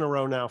 losses in a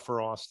row now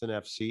for Austin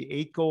FC.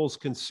 8 goals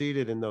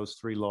conceded in those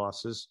 3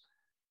 losses.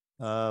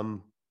 2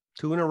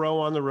 in a row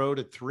on the road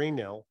at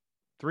 3-0.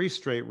 3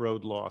 straight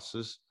road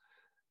losses.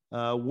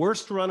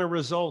 Worst run of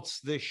results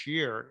this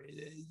year.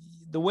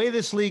 The way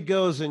this league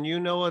goes, and you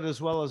know it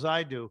as well as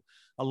I do,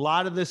 a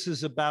lot of this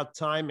is about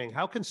timing.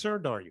 How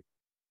concerned are you?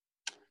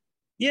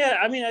 Yeah,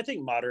 I mean, I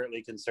think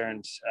moderately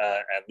concerned,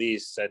 at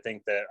least. I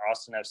think that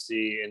Austin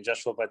FC and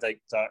Josh Wolf, I think,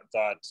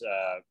 thought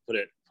put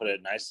it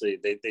nicely.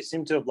 They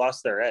seem to have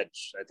lost their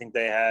edge. I think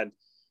they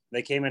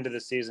came into the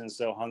season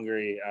so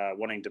hungry,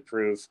 wanting to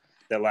prove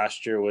that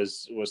last year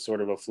was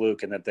sort of a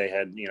fluke and that they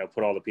had,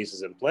 put all the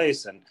pieces in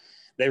place. And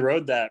they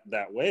rode that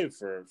wave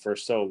for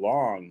so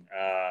long,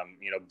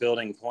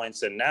 building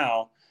points. And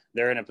now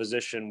they're in a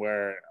position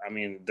where, I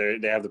mean, they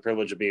have the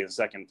privilege of being in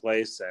second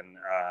place. And,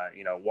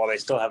 while they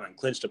still haven't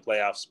clinched a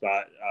playoff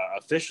spot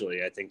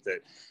officially, I think that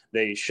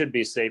they should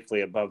be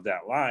safely above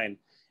that line.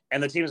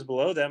 And the teams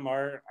below them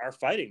are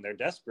fighting. They're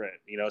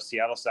desperate.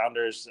 Seattle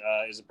Sounders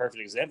is a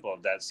perfect example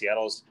of that.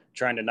 Seattle's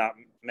trying to not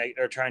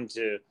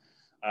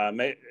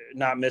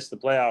miss the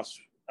playoffs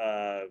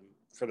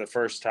for the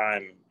first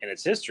time in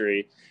its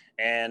history.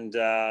 And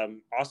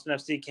Austin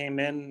FC came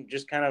in,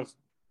 just kind of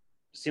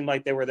seemed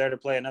like they were there to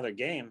play another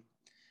game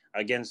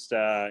against,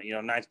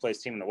 ninth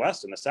place team in the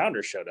West, and the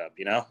Sounders showed up,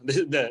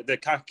 the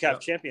CONCACAF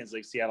Champions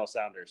League Seattle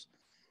Sounders.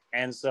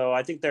 And so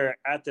I think they're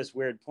at this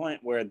weird point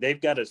where they've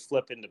got to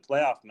flip into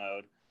playoff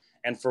mode.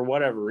 And for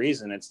whatever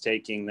reason, it's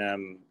taking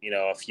them,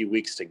 a few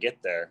weeks to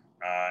get there.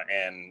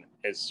 And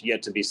it's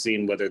yet to be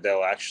seen whether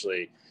they'll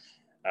actually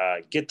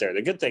get there.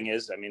 The good thing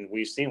is, I mean,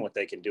 we've seen what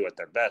they can do at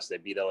their best. They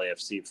beat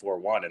LAFC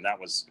 4-1, and that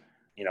was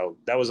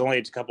only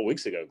a couple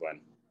weeks ago,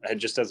 Glenn. It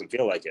just doesn't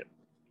feel like it.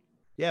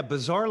 Yeah,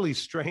 bizarrely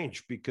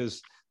strange,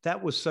 because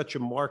that was such a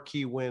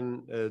marquee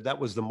win. That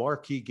was the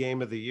marquee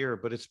game of the year,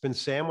 but it's been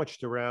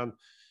sandwiched around,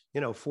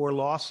 4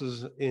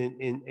 losses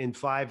in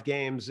 5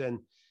 games.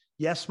 And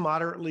yes,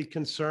 moderately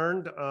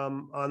concerned.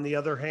 On the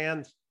other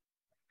hand,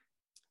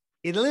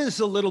 it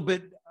is a little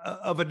bit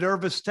of a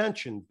nervous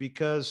tension,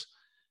 because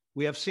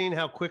we have seen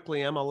how quickly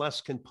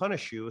MLS can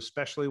punish you,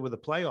 especially with a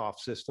playoff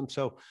system.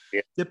 So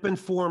dip in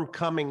form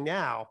coming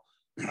now.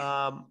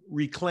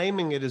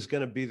 Reclaiming it is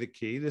going to be the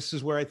key. This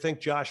is where I think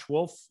Josh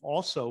Wolf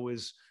also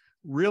is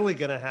really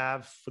going to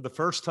have, for the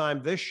first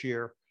time this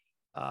year,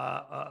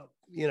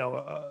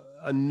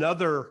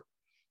 another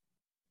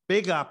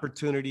big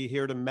opportunity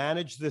here to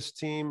manage this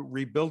team,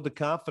 rebuild the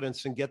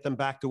confidence, and get them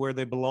back to where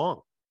they belong.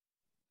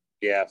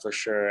 Yeah, for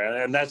sure.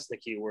 And that's the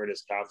key word,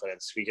 is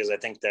confidence, because I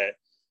think that,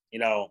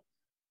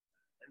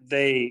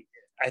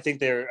 I think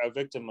they're a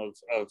victim of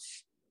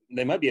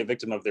they might be a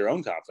victim of their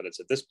own confidence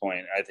at this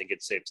point. I think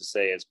it's safe to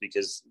say it's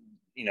because,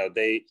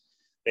 they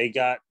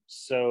got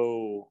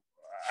so,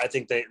 I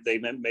think they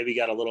maybe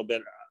got a little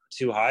bit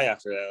too high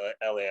after the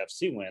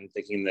LAFC win,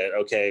 thinking that,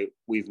 okay,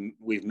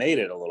 we've made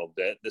it a little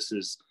bit. This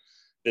is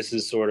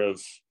sort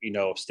of,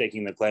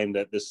 staking the claim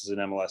that this is an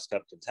MLS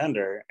Cup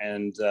contender.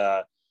 And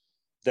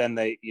then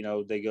they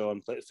go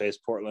and face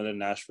Portland and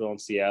Nashville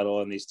and Seattle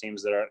and these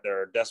teams that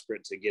are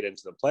desperate to get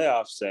into the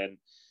playoffs. And,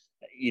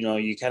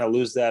 you kind of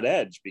lose that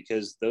edge,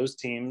 because those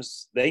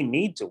teams, they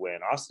need to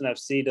win. Austin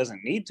FC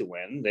doesn't need to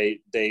win. They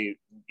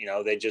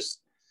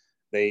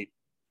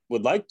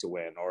would like to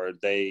win, or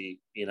they,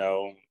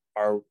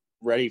 are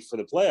ready for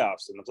the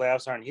playoffs, and the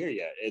playoffs aren't here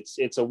yet.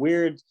 It's a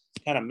weird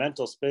kind of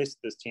mental space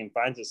that this team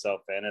finds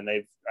itself in. And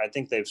I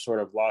think they've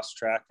sort of lost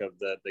track of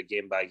the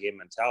game by game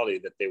mentality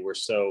that they were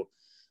so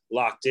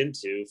locked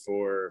into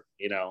for,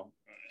 we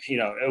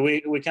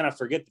kind of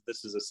forget that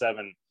this is a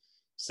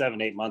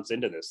 7-8 months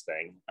into this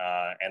thing.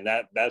 And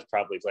that's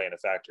probably playing a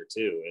factor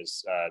too,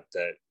 is that,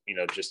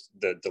 just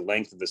the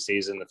length of the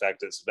season, the fact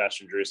that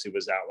Sebastian Driussi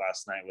was out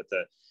last night with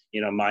a,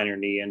 minor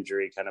knee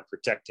injury, kind of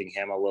protecting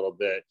him a little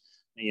bit.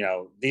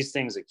 These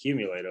things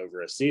accumulate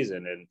over a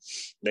season, and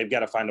they've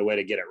got to find a way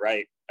to get it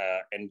right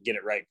and get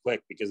it right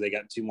quick, because they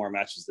got 2 more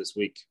matches this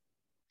week.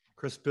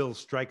 Chris Bills,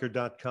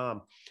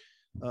 striker.com.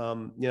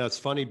 It's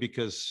funny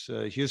because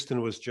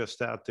Houston was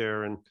just out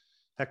there, and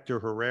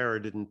Hector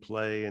Herrera didn't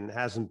play and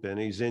hasn't been.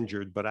 He's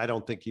injured, but I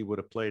don't think he would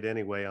have played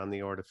anyway on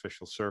the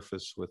artificial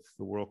surface with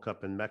the World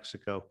Cup in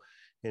Mexico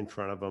in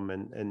front of him.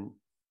 And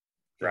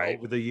Right.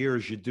 Over the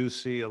years, you do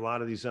see a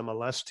lot of these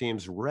MLS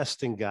teams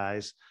resting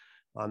guys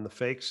on the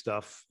fake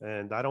stuff,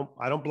 and I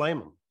don't blame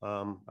them.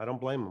 I don't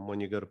blame them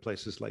when you go to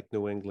places like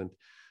New England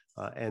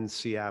and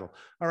Seattle.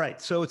 All right,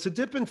 so it's a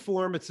dip in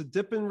form, it's a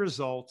dip in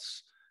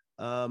results.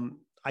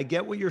 I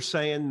get what you're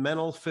saying,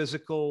 mental,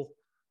 physical,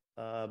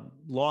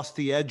 lost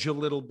the edge a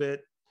little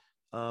bit,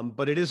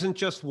 but it isn't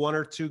just 1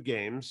 or 2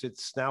 games.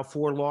 It's now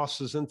 4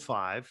 losses in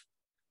 5,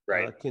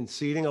 right?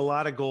 Conceding a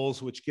lot of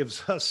goals, which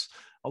gives us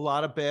a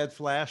lot of bad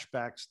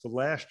flashbacks to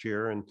last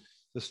year and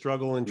the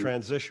struggle in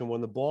transition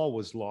when the ball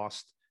was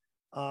lost.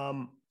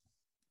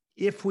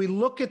 If we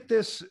look at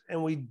this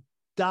and we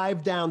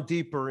dive down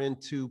deeper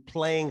into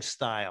playing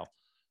style,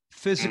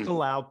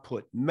 physical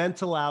output,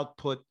 mental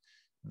output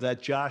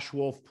that Josh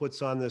Wolf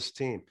puts on this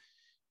team,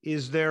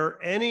 is there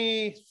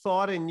any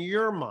thought in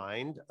your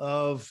mind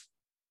of,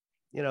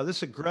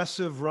 this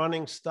aggressive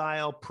running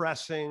style,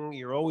 pressing,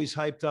 you're always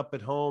hyped up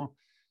at home,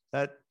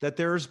 that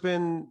there's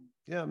been,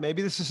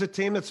 maybe this is a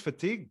team that's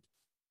fatigued?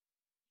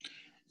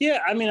 Yeah,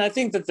 I mean, I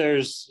think that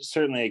there's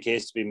certainly a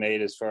case to be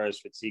made as far as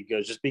fatigue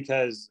goes, just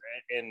because,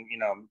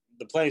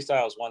 the playing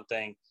style is one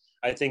thing.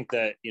 I think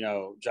that,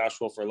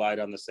 Josh Wolf relied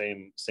on the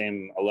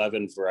same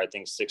 11 for, I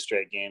think, 6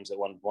 straight games at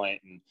one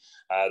point, and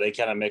they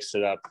kind of mixed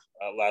it up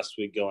last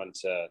week going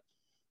to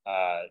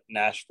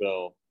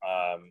Nashville,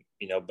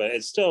 but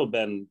it's still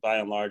been by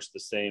and large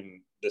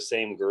the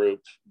same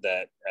group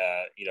that,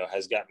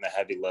 has gotten the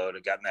heavy load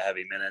and gotten the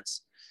heavy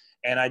minutes.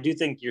 And I do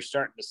think you're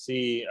starting to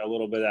see a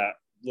little bit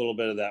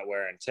of that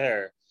wear and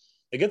tear.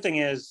 The good thing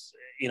is,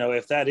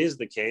 if that is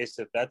the case,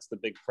 if that's the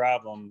big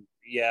problem,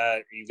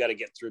 you've got to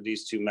get through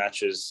these 2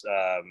 matches.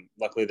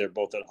 Luckily, they're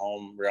both at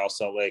home, Real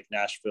Salt Lake,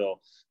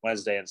 Nashville,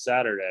 Wednesday and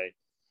Saturday.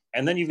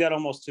 And then you've got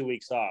almost 2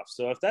 weeks off.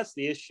 So if that's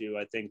the issue,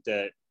 I think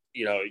that,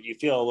 you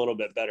feel a little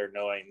bit better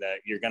knowing that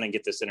you're going to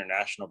get this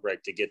international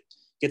break to get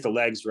the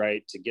legs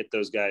right, to get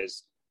those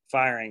guys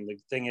firing. The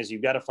thing is,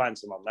 you've got to find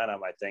some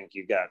momentum. I think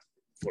you've got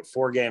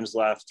 4 games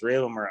left, 3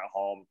 of them are at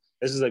home.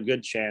 This is a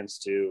good chance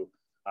to,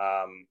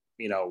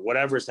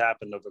 whatever's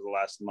happened over the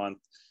last month,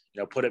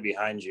 put it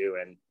behind you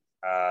and,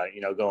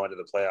 go into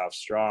the playoffs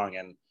strong.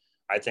 And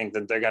I think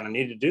that they're going to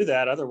need to do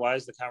that.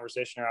 Otherwise, the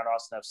conversation around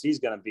Austin FC is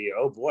going to be,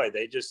 oh boy,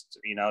 they just,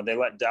 they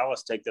let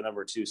Dallas take the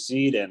number 2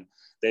 seed and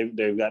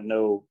they've got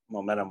no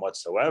momentum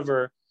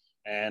whatsoever.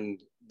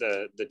 And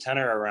the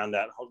tenor around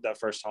that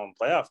first home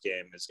playoff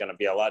game is going to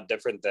be a lot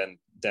different than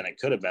it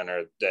could have been,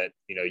 or that,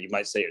 you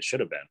might say it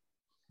should have been.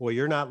 Well,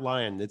 you're not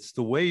lying. It's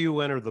the way you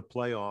enter the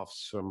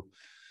playoffs from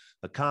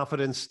a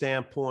confidence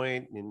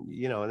standpoint. And,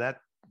 and that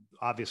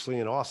obviously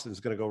in Austin is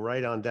going to go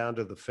right on down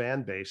to the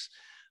fan base.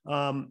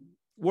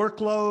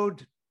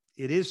 Workload,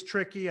 it is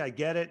tricky. I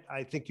get it.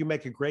 I think you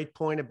make a great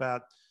point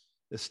about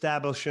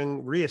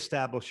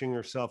reestablishing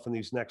yourself in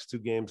these next 2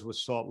 games with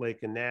Salt Lake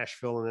and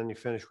Nashville. And then you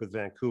finish with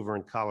Vancouver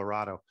and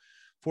Colorado.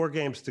 4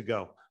 games to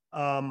go.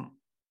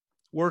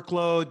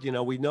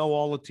 Workload, we know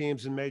all the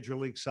teams in Major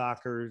League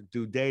Soccer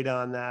do data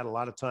on that. A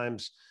lot of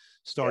times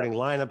starting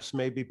lineups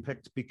may be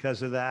picked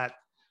because of that,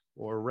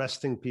 or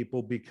resting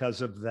people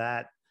because of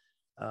that.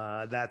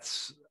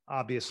 That's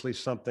obviously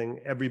something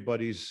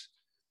everybody's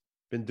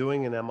been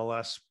doing in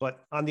MLS. But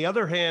on the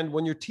other hand,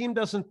 when your team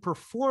doesn't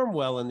perform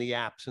well in the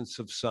absence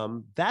of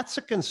some, that's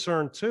a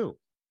concern too.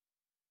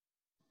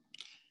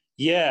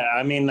 Yeah,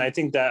 I mean, I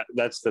think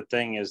that's the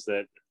thing is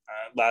that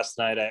last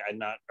night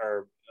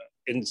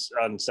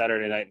on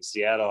Saturday night in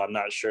Seattle, I'm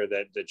not sure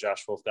that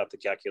Josh Wolf got the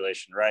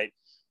calculation right.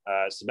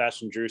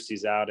 Sebastian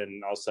Drusi's out,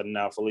 and all of a sudden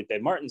now Felipe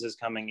Martins is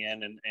coming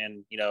in,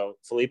 and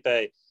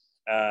Felipe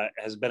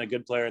has been a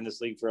good player in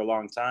this league for a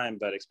long time,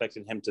 but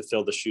expecting him to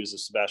fill the shoes of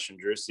Sebastian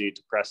Drusi,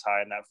 to press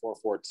high in that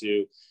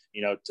 4-4-2,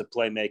 to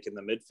play make in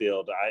the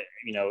midfield.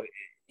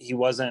 He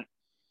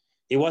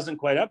wasn't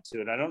quite up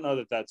to it. I don't know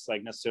that that's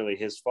like necessarily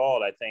his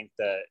fault. I think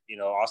that,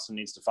 Austin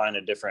needs to find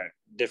a different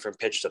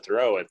pitch to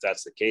throw. If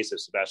that's the case, if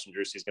Sebastian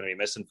Drusi is going to be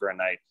missing for a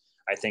night,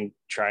 I think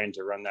trying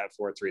to run that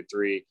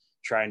 4-3-3,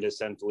 trying to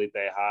send Felipe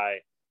high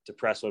to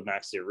press with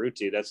Maxi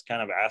Urruti, that's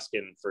kind of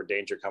asking for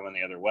danger coming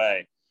the other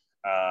way.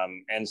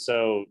 And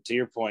so to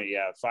your point,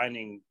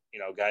 finding,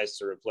 guys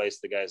to replace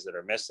the guys that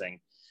are missing.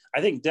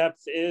 I think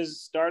depth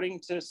is starting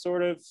to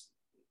sort of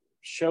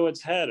show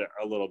its head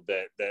a little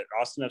bit, that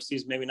Austin FC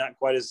is maybe not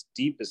quite as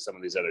deep as some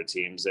of these other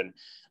teams. And,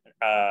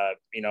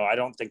 I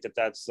don't think that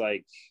that's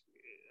like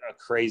a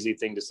crazy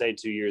thing to say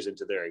 2 years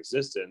into their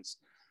existence,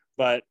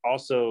 but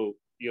also,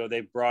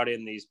 they've brought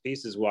in these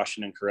pieces,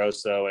 Washington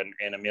Caruso and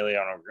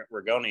Emiliano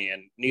Rigoni,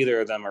 and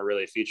neither of them are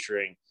really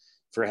featuring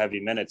for heavy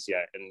minutes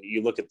yet. And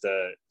you look at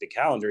the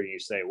calendar and you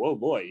say, whoa,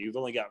 boy, you've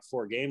only got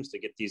 4 games to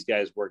get these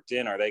guys worked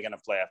in. Are they going to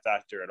play a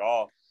factor at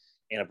all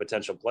in a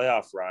potential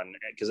playoff run?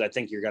 Because I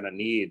think you're going to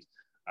need,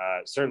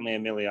 certainly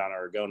Emiliano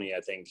Rigoni, I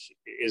think,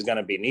 is going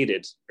to be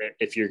needed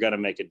if you're going to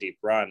make a deep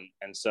run.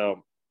 And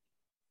so,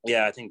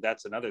 I think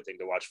that's another thing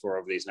to watch for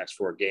over these next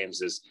 4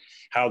 games, is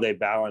how they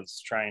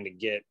balance trying to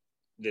get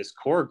this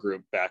core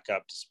group back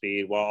up to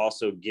speed while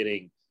also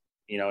getting,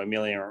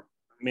 Emiliano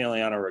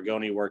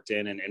Rigoni worked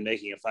in and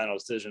making a final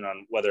decision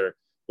on whether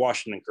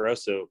Washington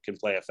Caruso can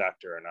play a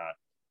factor or not.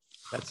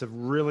 That's a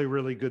really,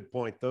 really good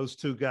point. Those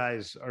two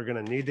guys are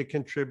going to need to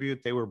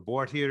contribute. They were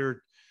brought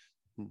here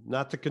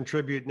not to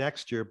contribute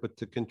next year, but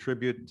to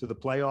contribute to the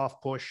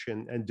playoff push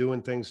and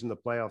doing things in the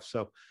playoffs.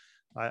 So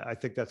I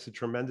think that's a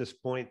tremendous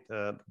point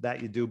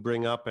that you do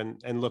bring up.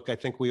 And look, I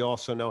think we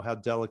also know how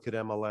delicate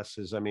MLS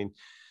is. I mean,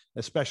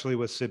 especially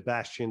with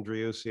Sebastian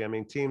Driussi. I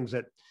mean, teams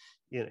that,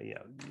 you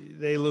know,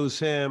 they lose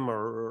him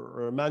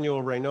or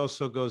Emmanuel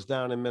Reynoso goes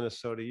down in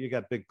Minnesota, you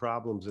got big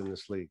problems in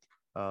this league.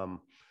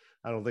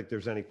 I don't think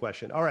there's any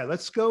question. All right,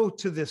 let's go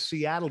to the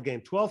Seattle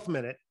game, 12th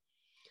minute.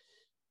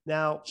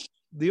 Now,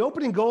 the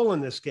opening goal in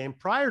this game,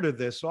 prior to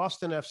this,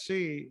 Austin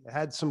FC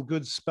had some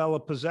good spell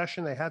of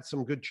possession. They had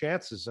some good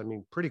chances. I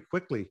mean, pretty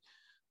quickly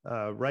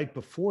right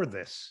before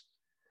this.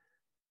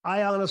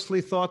 I honestly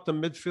thought the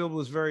midfield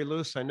was very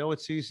loose. I know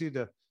it's easy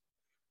to,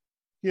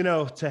 you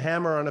know, to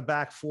hammer on a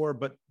back four,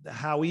 but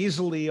how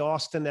easily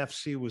Austin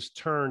FC was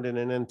turned and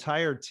an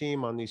entire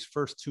team on these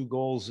first two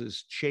goals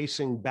is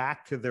chasing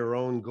back to their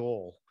own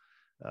goal.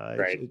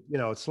 Right. You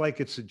know, it's like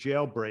it's a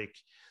jailbreak.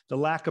 The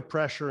lack of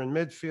pressure in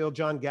midfield.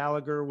 John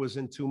Gallagher was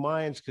in two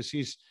minds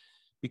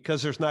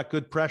because there's not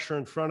good pressure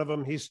in front of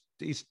him. He's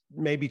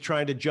maybe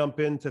trying to jump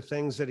into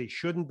things that he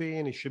shouldn't be,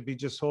 and he should be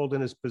just holding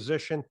his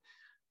position.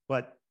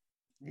 But,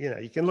 you know,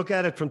 you can look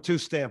at it from two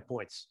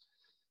standpoints.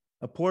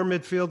 A poor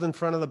midfield in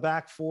front of the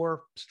back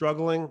four,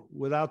 struggling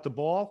without the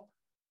ball,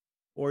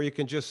 or you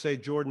can just say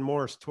Jordan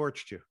Morris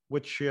torched you.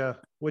 Which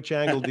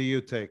angle do you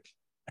take?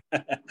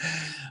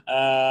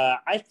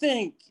 I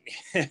think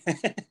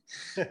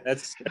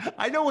that's.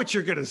 I know what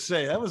you're going to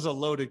say. That was a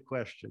loaded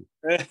question.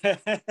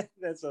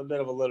 That's a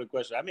bit of a loaded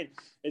question. I mean,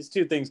 it's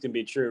two things can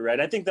be true, right?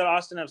 I think that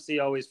Austin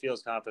FC always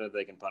feels confident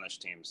they can punish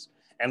teams.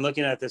 And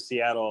looking at the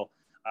Seattle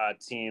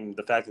team,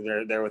 the fact that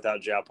they're there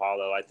without João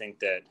Paulo, I think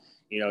that,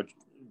 you know,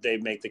 they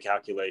make the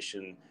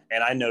calculation.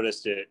 And I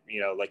noticed it,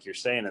 you know, like you're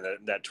saying, in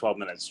that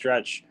 12-minute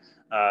stretch,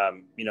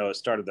 you know,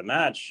 start of the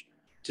match,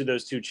 to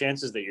those two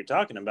chances that you're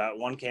talking about.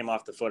 One came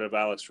off the foot of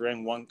Alex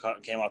Ring, one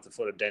came off the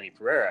foot of Denny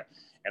Pereira.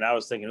 And I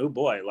was thinking, oh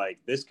boy, like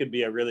this could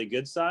be a really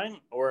good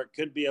sign, or it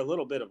could be a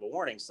little bit of a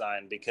warning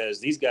sign, because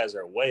these guys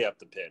are way up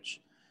the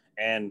pitch.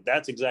 And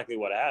that's exactly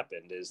what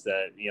happened, is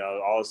that, you know,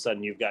 all of a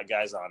sudden you've got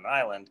guys on an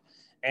island.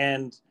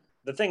 And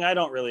the thing I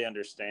don't really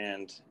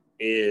understand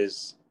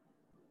is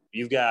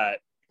you've got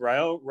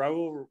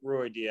Raul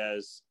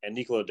Ruidiaz and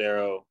Nico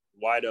Lodeiro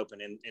wide open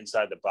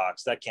inside the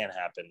box. That can't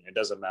happen. It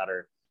doesn't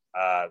matter.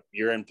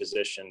 You're in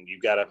position.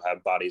 You've got to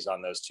have bodies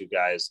on those two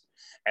guys.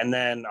 And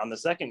then on the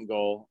second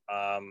goal,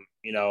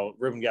 you know,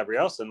 Ruben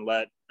Gabrielsen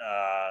let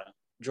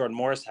Jordan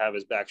Morris have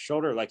his back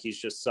shoulder like he's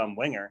just some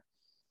winger.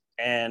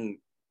 And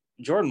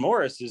Jordan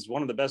Morris is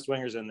one of the best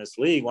wingers in this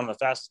league, one of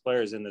the fastest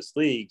players in this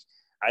league.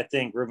 I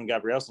think Ruben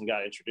Gabrielsen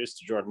got introduced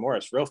to Jordan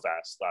Morris real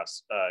fast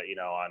last, you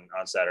know,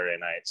 on Saturday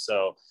night.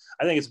 So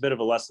I think it's a bit of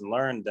a lesson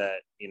learned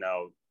that, you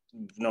know,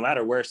 no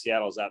matter where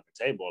Seattle's at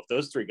the table, if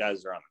those three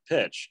guys are on the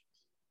pitch,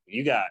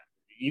 you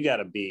got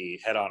to be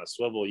head on a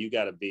swivel. You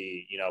got to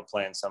be, you know,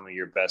 playing some of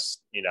your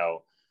best, you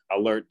know,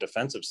 alert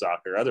defensive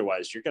soccer.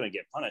 Otherwise, you're going to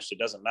get punished. It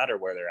doesn't matter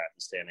where they're at in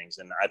the standings.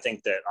 And I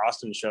think that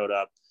Austin showed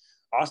up.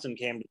 Austin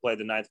came to play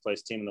the 9th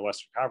place team in the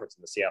Western Conference,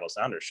 and the Seattle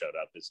Sounders showed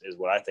up is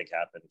what I think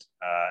happened.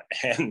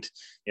 And,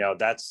 you know,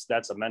 that's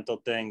a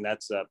mental thing.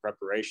 That's a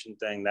preparation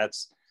thing.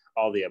 That's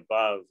all the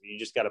above. You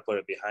just got to put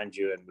it behind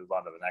you and move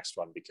on to the next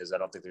one, because I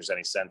don't think there's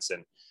any sense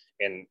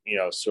in, you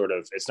know, sort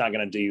of, it's not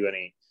going to do you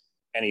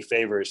any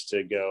favors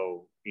to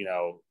go, you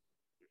know,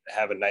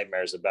 having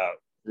nightmares about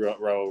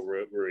Raul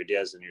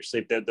Ruidiaz in your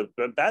sleep. The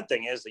bad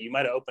thing is that you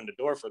might have opened a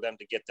door for them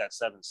to get that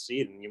 7th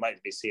seed, and you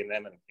might be seeing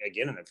them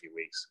again in a few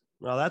weeks.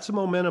 Well, that's a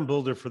momentum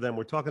builder for them.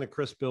 We're talking to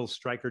Chris Bills,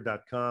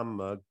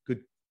 Striker.com.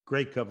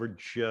 Great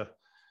coverage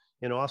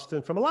in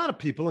Austin from a lot of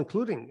people,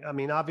 including, I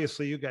mean,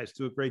 obviously you guys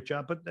do a great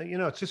job, but, you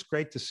know, it's just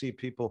great to see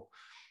people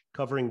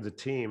covering the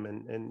team.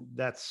 And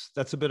that's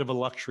a bit of a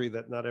luxury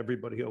that not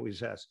everybody always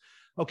has.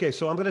 Okay,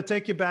 so I'm going to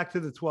take you back to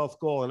the 12th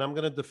goal, and I'm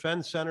going to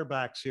defend center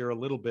backs here a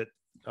little bit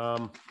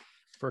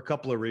for a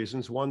couple of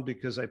reasons. One,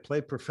 because I play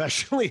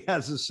professionally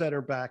as a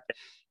center back,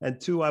 and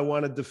two, I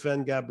want to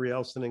defend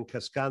Gabrielsen and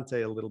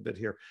Cascante a little bit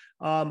here.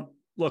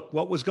 Look,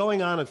 what was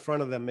going on in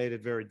front of them made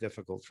it very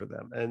difficult for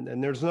them.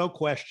 And there's no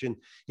question,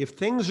 if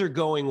things are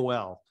going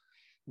well,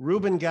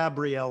 Ruben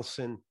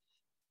Gabrielsen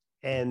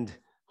and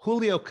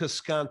Julio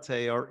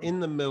Cascante are in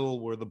the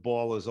middle where the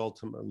ball is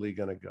ultimately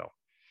going to go.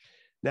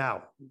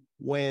 Now,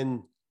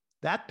 when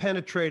that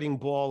penetrating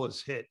ball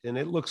is hit and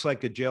it looks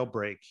like a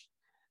jailbreak,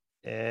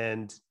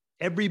 and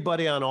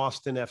everybody on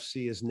Austin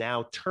FC is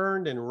now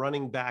turned and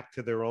running back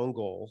to their own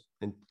goal,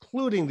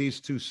 including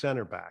these two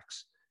center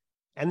backs,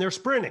 and they're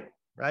sprinting,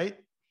 right?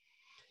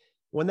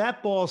 When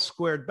that ball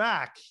squared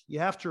back, you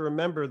have to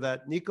remember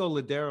that Nico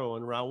Lodeiro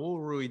and Raul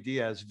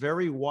Ruidiaz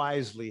very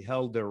wisely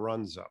held their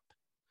runs up.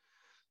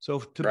 So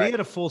to be at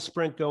a full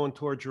sprint going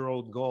towards your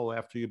own goal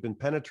after you've been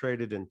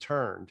penetrated and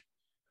turned,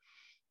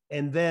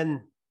 and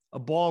then a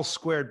ball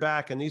squared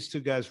back, and these two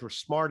guys were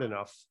smart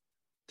enough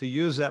to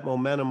use that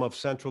momentum of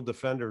central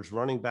defenders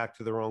running back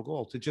to their own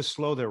goal to just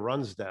slow their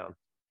runs down.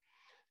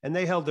 And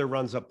they held their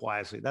runs up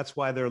wisely. That's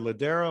why they're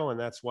Ladero, and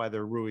that's why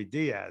they're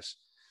Ruidíaz.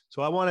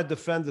 So I want to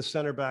defend the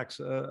center backs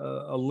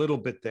a little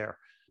bit there,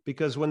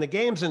 because when the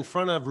game's in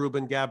front of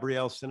Ruben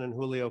Gabrielson and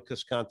Julio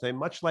Cascante,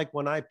 much like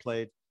when I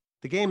played,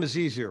 the game is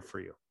easier for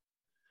you.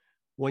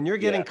 When you're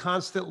getting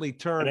constantly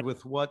turned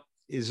with what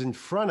is in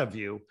front of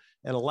you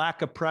and a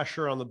lack of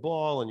pressure on the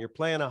ball, and you're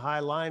playing a high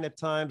line at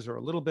times or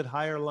a little bit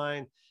higher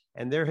line,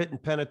 and they're hitting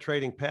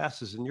penetrating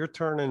passes and you're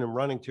turning and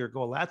running to your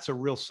goal, that's a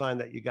real sign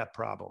that you got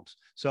problems.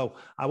 So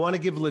I want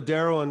to give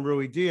Ladero and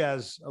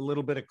Ruidíaz a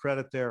little bit of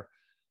credit there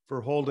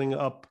for holding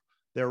up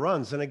their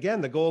runs. And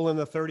again, the goal in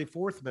the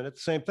 34th minute,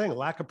 same thing,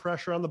 lack of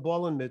pressure on the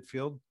ball in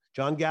midfield.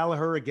 John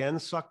Gallagher again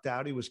sucked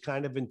out. He was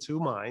kind of in two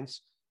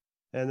minds.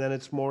 And then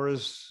it's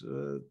Morris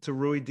to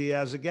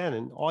Ruidíaz again.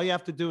 And all you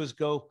have to do is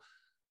go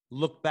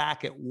look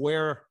back at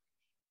where,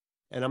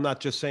 and I'm not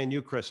just saying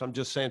you, Chris, I'm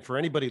just saying for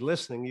anybody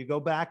listening, you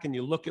go back and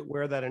you look at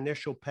where that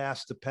initial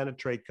pass to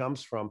penetrate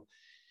comes from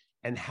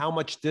and how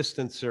much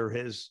distance there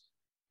is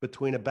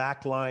between a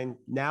back line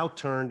now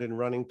turned and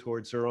running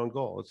towards their own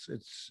goal.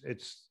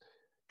 It's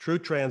true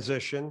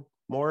transition.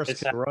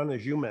 Morris can run,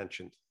 as you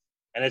mentioned.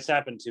 And it's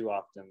happened too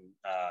often,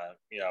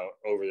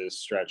 over this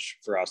stretch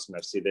for Austin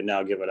FC. They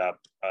now give it up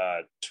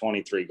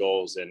 23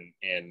 goals in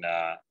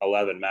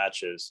 11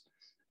 matches.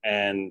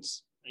 And,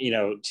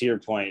 to your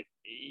point,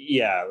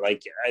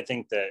 I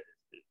think that,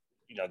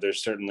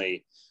 there's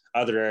certainly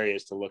other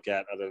areas to look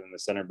at other than the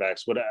center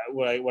backs. What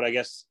I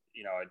guess,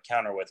 I'd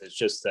counter with is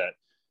just that,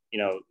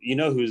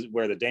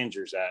 where the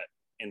danger's at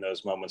in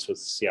those moments with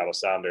the Seattle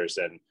Sounders,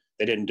 and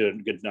they didn't do a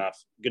good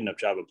enough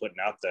job of putting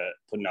out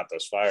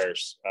those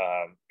fires.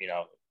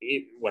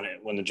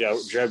 When the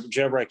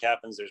jailbreak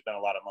happens, there's been a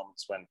lot of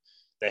moments when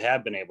they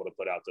have been able to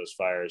put out those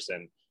fires,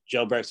 and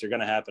jailbreaks are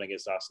going to happen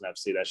against Austin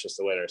FC. That's just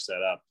the way they're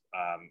set up.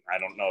 I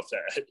don't know if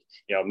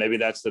that, maybe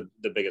that's the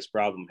biggest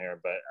problem here,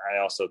 but I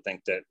also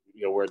think that,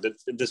 we're at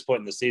this point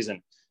in the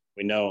season,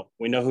 we know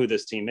who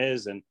this team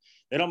is, and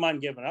they don't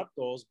mind giving up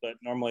goals, but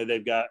normally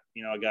they've got,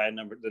 a guy in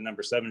the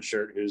number 7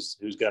 shirt who's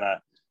going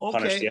to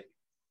punish the.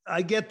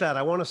 I get that.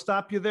 I want to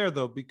stop you there,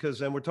 though,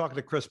 because we're talking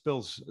to Chris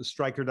Bills,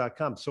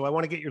 striker.com. So I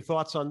want to get your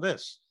thoughts on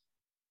this.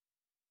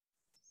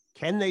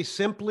 Can they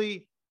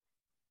simply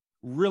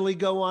really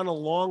go on a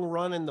long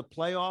run in the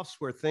playoffs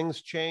where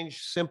things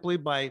change simply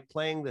by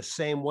playing the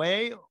same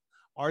way?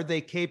 Are they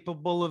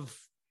capable of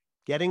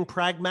getting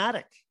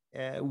pragmatic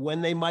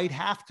when they might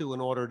have to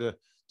in order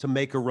to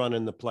make a run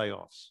in the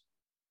playoffs?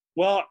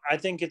 Well, I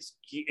think it's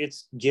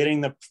getting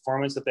the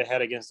performance that they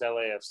had against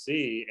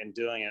LAFC and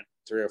doing it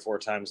 3 or 4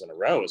 times in a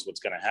row is what's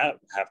going to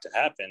have to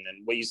happen.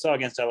 And what you saw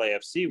against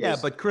LAFC was... Yeah,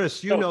 but Chris,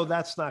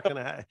 that's not going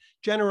to happen.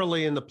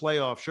 Generally in the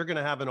playoffs, you're going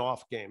to have an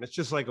off game. It's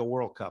just like a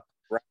World Cup.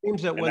 Right.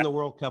 Teams that win the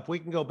World Cup, we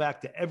can go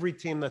back to every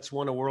team that's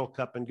won a World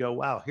Cup and go,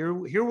 wow,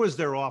 here was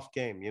their off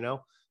game,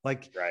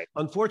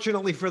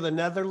 Unfortunately for the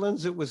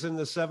Netherlands, it was in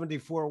the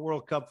 74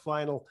 World Cup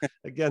final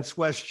against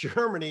West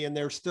Germany, and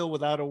they're still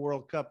without a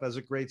World Cup as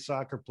a great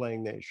soccer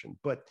playing nation.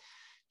 But,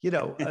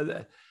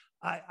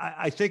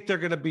 I think there are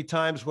going to be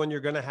times when you're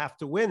going to have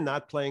to win,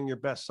 not playing your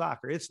best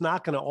soccer. It's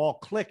not going to all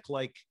click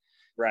like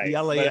the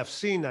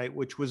LAFC night,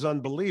 which was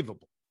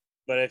unbelievable.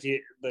 But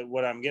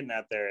what I'm getting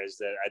at there is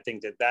that I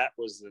think that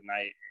was the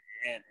night,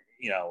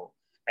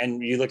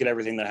 and you look at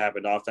everything that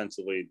happened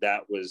offensively,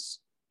 that was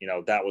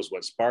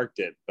what sparked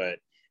it. But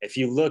if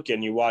you look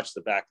and you watch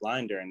the back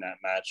line during that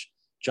match,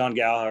 John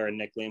Gallagher and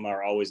Nick Lima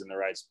are always in the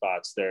right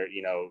spots. They're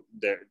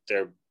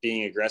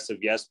being aggressive,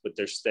 yes, but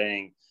they're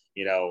staying,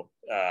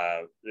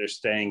 they're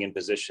staying in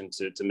position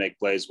to make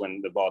plays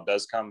when the ball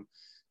does come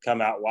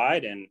out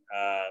wide. And,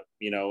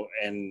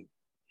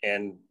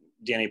 and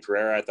Danny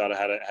Pereira, I thought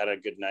had a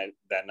good night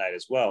that night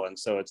as well. And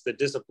so it's the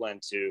discipline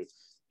to,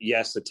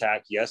 yes,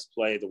 attack, yes,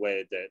 play the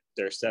way that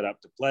they're set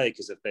up to play.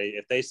 Because if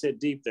they sit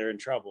deep, they're in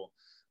trouble.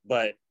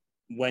 But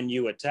when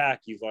you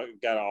attack, you've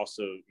got to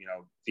also,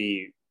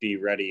 be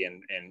ready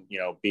and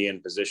be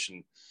in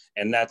position.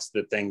 And that's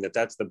the thing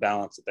that's the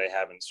balance that they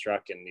haven't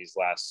struck in these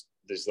last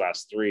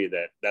 3.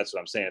 That's what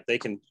I'm saying. If they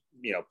can,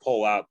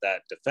 pull out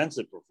that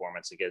defensive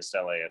performance against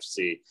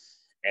LAFC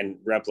and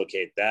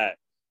replicate that,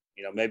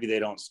 maybe they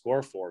don't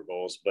score 4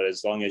 goals, but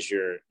as long as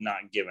you're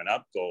not giving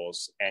up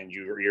goals and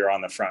you're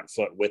on the front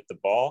foot with the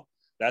ball,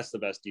 that's the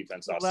best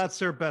defense. Well, that's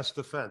their best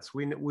defense.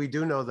 We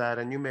do know that.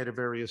 And you made a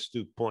very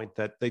astute point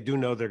that they do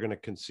know they're going to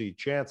concede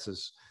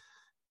chances,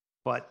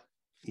 but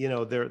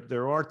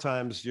there are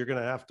times you're going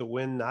to have to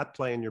win, not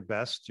playing your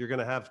best. You're going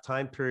to have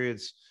time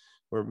periods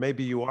where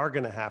maybe you are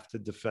going to have to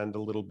defend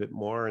a little bit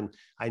more. And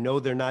I know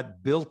they're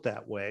not built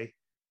that way,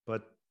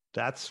 but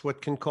that's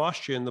what can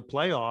cost you in the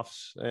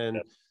playoffs.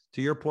 And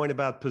to your point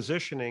about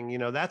positioning,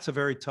 that's a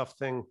very tough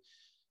thing.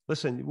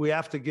 Listen, we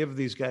have to give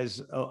these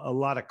guys a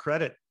lot of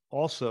credit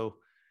also,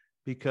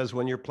 because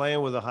when you're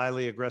playing with a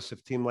highly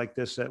aggressive team like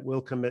this that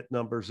will commit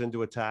numbers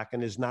into attack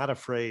and is not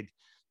afraid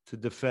to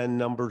defend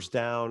numbers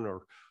down,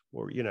 or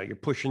you're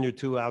pushing your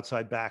 2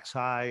 outside backs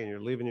high and you're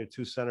leaving your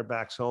 2 center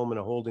backs home and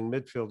a holding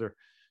midfielder,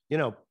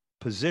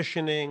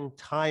 positioning,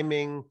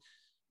 timing,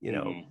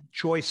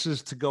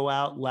 choices to go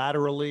out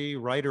laterally,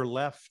 right or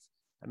left.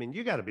 I mean,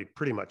 you got to be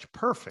pretty much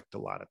perfect a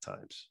lot of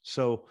times.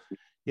 So,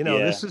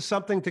 this is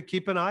something to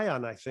keep an eye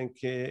on, I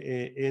think,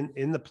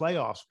 in the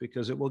playoffs,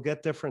 because it will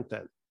get different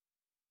then.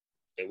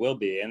 It will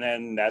be. And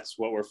then that's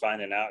what we're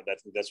finding out.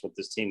 That's what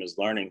this team is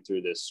learning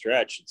through this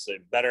stretch. It's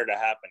better to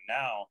happen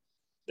now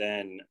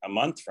than a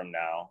month from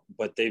now,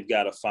 but they've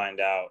got to find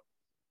out,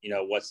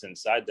 what's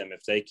inside them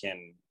if they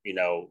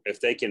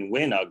can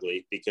win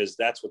ugly, because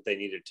that's what they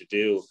needed to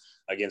do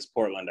against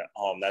Portland at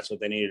home. That's what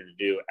they needed to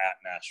do at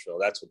Nashville.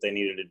 That's what they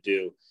needed to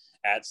do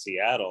at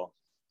Seattle,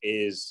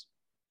 is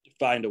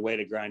find a way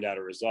to grind out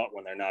a result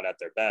when they're not at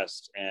their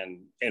best. And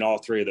in all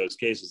three of those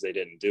cases, they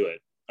didn't do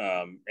it.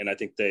 And I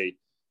think they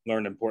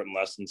learned important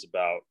lessons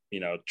about,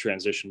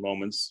 transition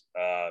moments,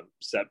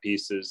 set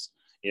pieces,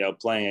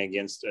 playing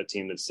against a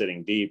team that's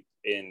sitting deep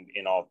in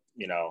all,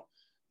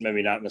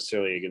 maybe not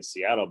necessarily against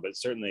Seattle, but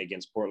certainly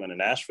against Portland and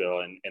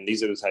Nashville. And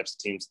these are the types of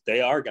teams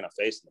they are going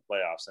to face in the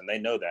playoffs, and they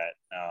know that.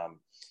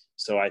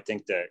 So I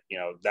think that,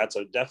 that's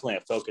definitely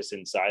a focus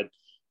inside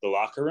the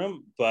locker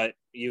room, but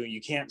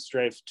you can't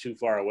stray too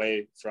far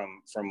away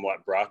from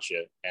what brought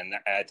you. And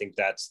I think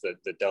that's the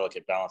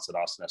delicate balance that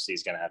Austin FC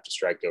is going to have to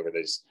strike over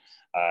these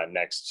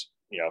next,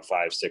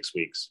 5-6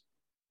 weeks.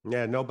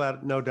 Yeah, no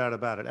doubt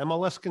about it.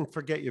 MLS can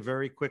forget you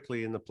very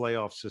quickly in the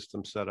playoff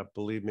system setup,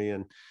 believe me.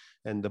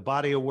 And the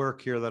body of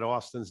work here that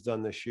Austin's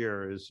done this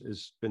year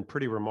has been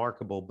pretty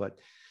remarkable. But,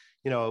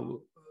 4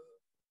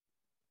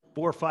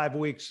 or 5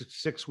 weeks,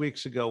 6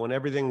 weeks ago, when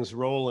everything's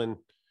rolling,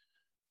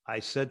 I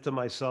said to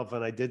myself,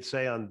 and I did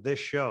say on this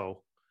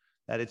show,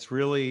 that it's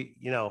really,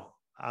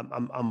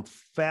 I'm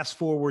fast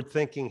forward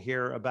thinking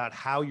here about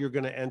how you're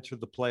going to enter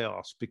the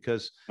playoffs,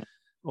 because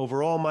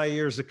over all my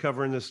years of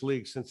covering this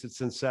league since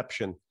its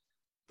inception,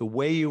 the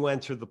way you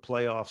enter the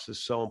playoffs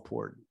is so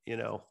important.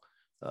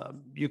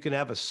 You can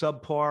have a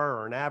subpar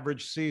or an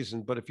average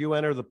season, but if you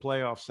enter the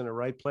playoffs in the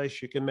right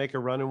place, you can make a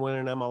run and win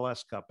an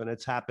MLS Cup, and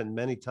it's happened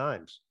many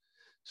times.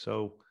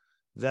 So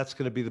that's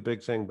going to be the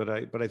big thing. But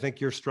I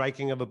think you're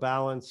striking of a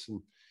balance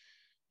and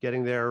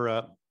getting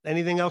there.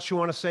 Anything else you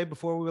want to say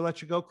before we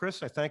let you go,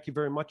 Chris? I thank you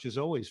very much, as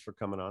always, for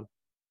coming on.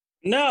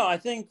 No, I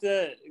think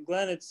that,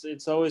 Glenn,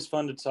 it's always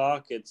fun to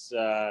talk. It's,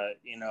 I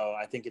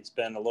think it's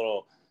been a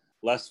little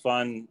less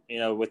fun,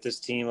 with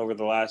this team over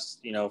the last,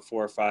 4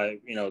 or 5,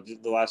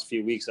 the last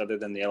few weeks, other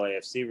than the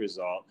LAFC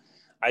result.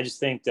 I just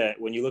think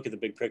that when you look at the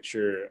big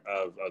picture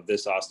of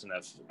this Austin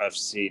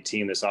FC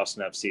team, this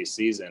Austin FC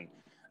season,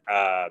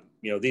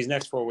 these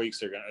next 4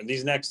 weeks are going to,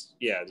 these next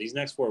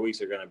 4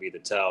 weeks are going to be the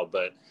tell,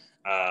 but,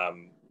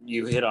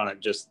 you hit on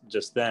it just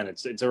then.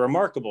 It's a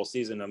remarkable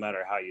season, no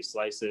matter how you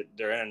slice it.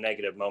 They're in a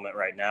negative moment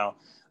right now.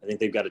 I think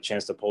they've got a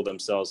chance to pull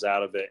themselves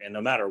out of it. And no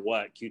matter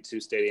what,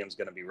 Q2 Stadium is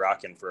going to be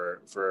rocking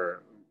for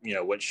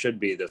what should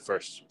be the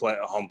first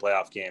home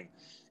playoff game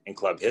in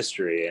club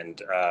history.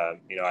 And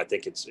I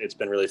think it's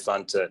been really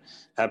fun to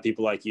have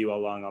people like you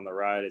along on the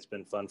ride. It's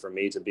been fun for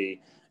me to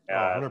be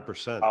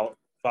 100%.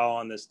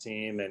 Following this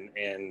team and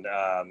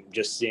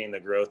just seeing the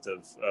growth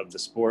of the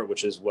sport,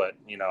 which is what,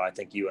 I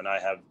think you and I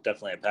have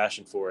definitely a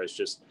passion for, is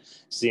just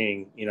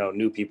seeing,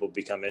 new people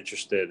become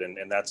interested.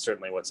 And that's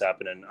certainly what's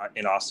happening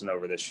in Austin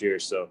over this year.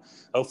 So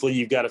hopefully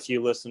you've got a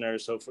few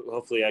listeners.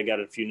 Hopefully I got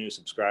a few new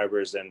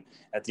subscribers. And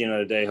at the end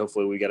of the day,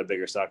 hopefully we got a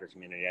bigger soccer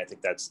community. I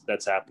think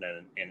that's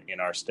happening in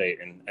our state.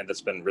 And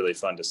that's been really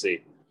fun to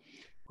see.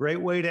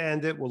 Great way to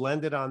end it. We'll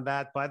end it on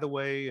that. By the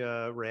way,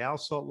 Real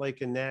Salt Lake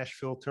and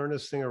Nashville, turn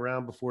this thing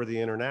around before the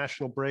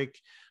international break.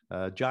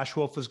 Josh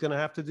Wolf is going to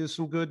have to do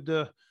some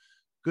good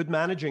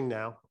managing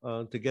now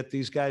to get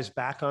these guys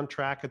back on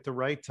track at the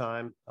right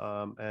time.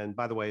 And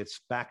by the way,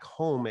 it's back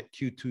home at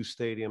Q2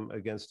 Stadium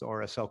against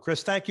RSL.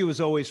 Chris, thank you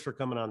as always for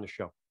coming on the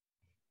show.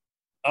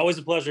 Always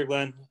a pleasure,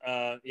 Glenn.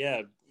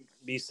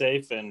 Be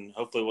safe, and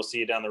hopefully we'll see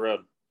you down the road.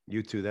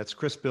 You too. That's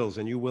Chris Bills,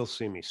 and you will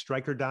see me.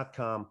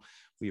 Striker.com.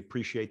 We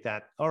appreciate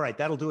that. All right,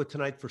 that'll do it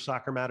tonight for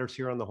Soccer Matters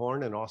here on the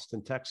Horn in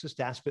Austin, Texas.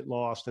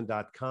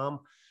 DaspitLawAustin.com,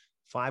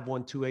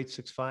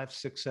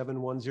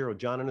 512-865-6710.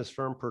 John and his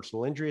firm,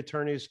 personal injury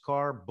attorneys,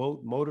 car,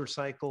 boat,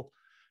 motorcycle,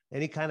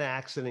 any kind of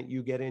accident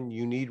you get in,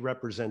 you need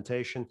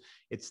representation.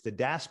 It's the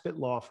Daspit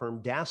Law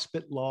Firm,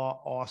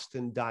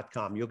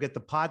 DaspitLawAustin.com. You'll get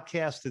the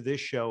podcast of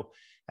this show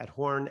at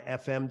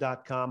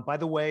hornfm.com. By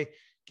the way,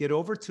 get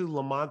over to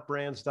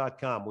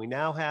LamontBrands.com. We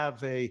now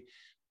have a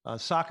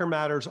Soccer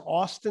Matters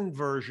Austin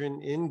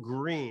version in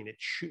green.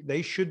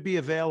 They should be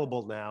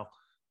available now.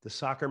 The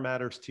Soccer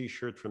Matters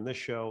t-shirt from this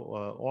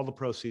show. All the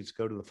proceeds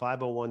go to the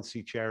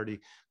 501c charity,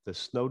 the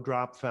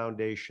Snowdrop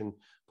Foundation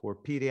for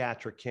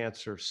Pediatric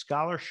Cancer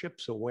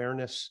Scholarships,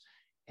 Awareness,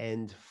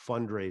 and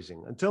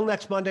Fundraising. Until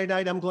next Monday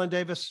night, I'm Glenn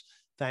Davis.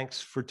 Thanks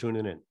for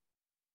tuning in.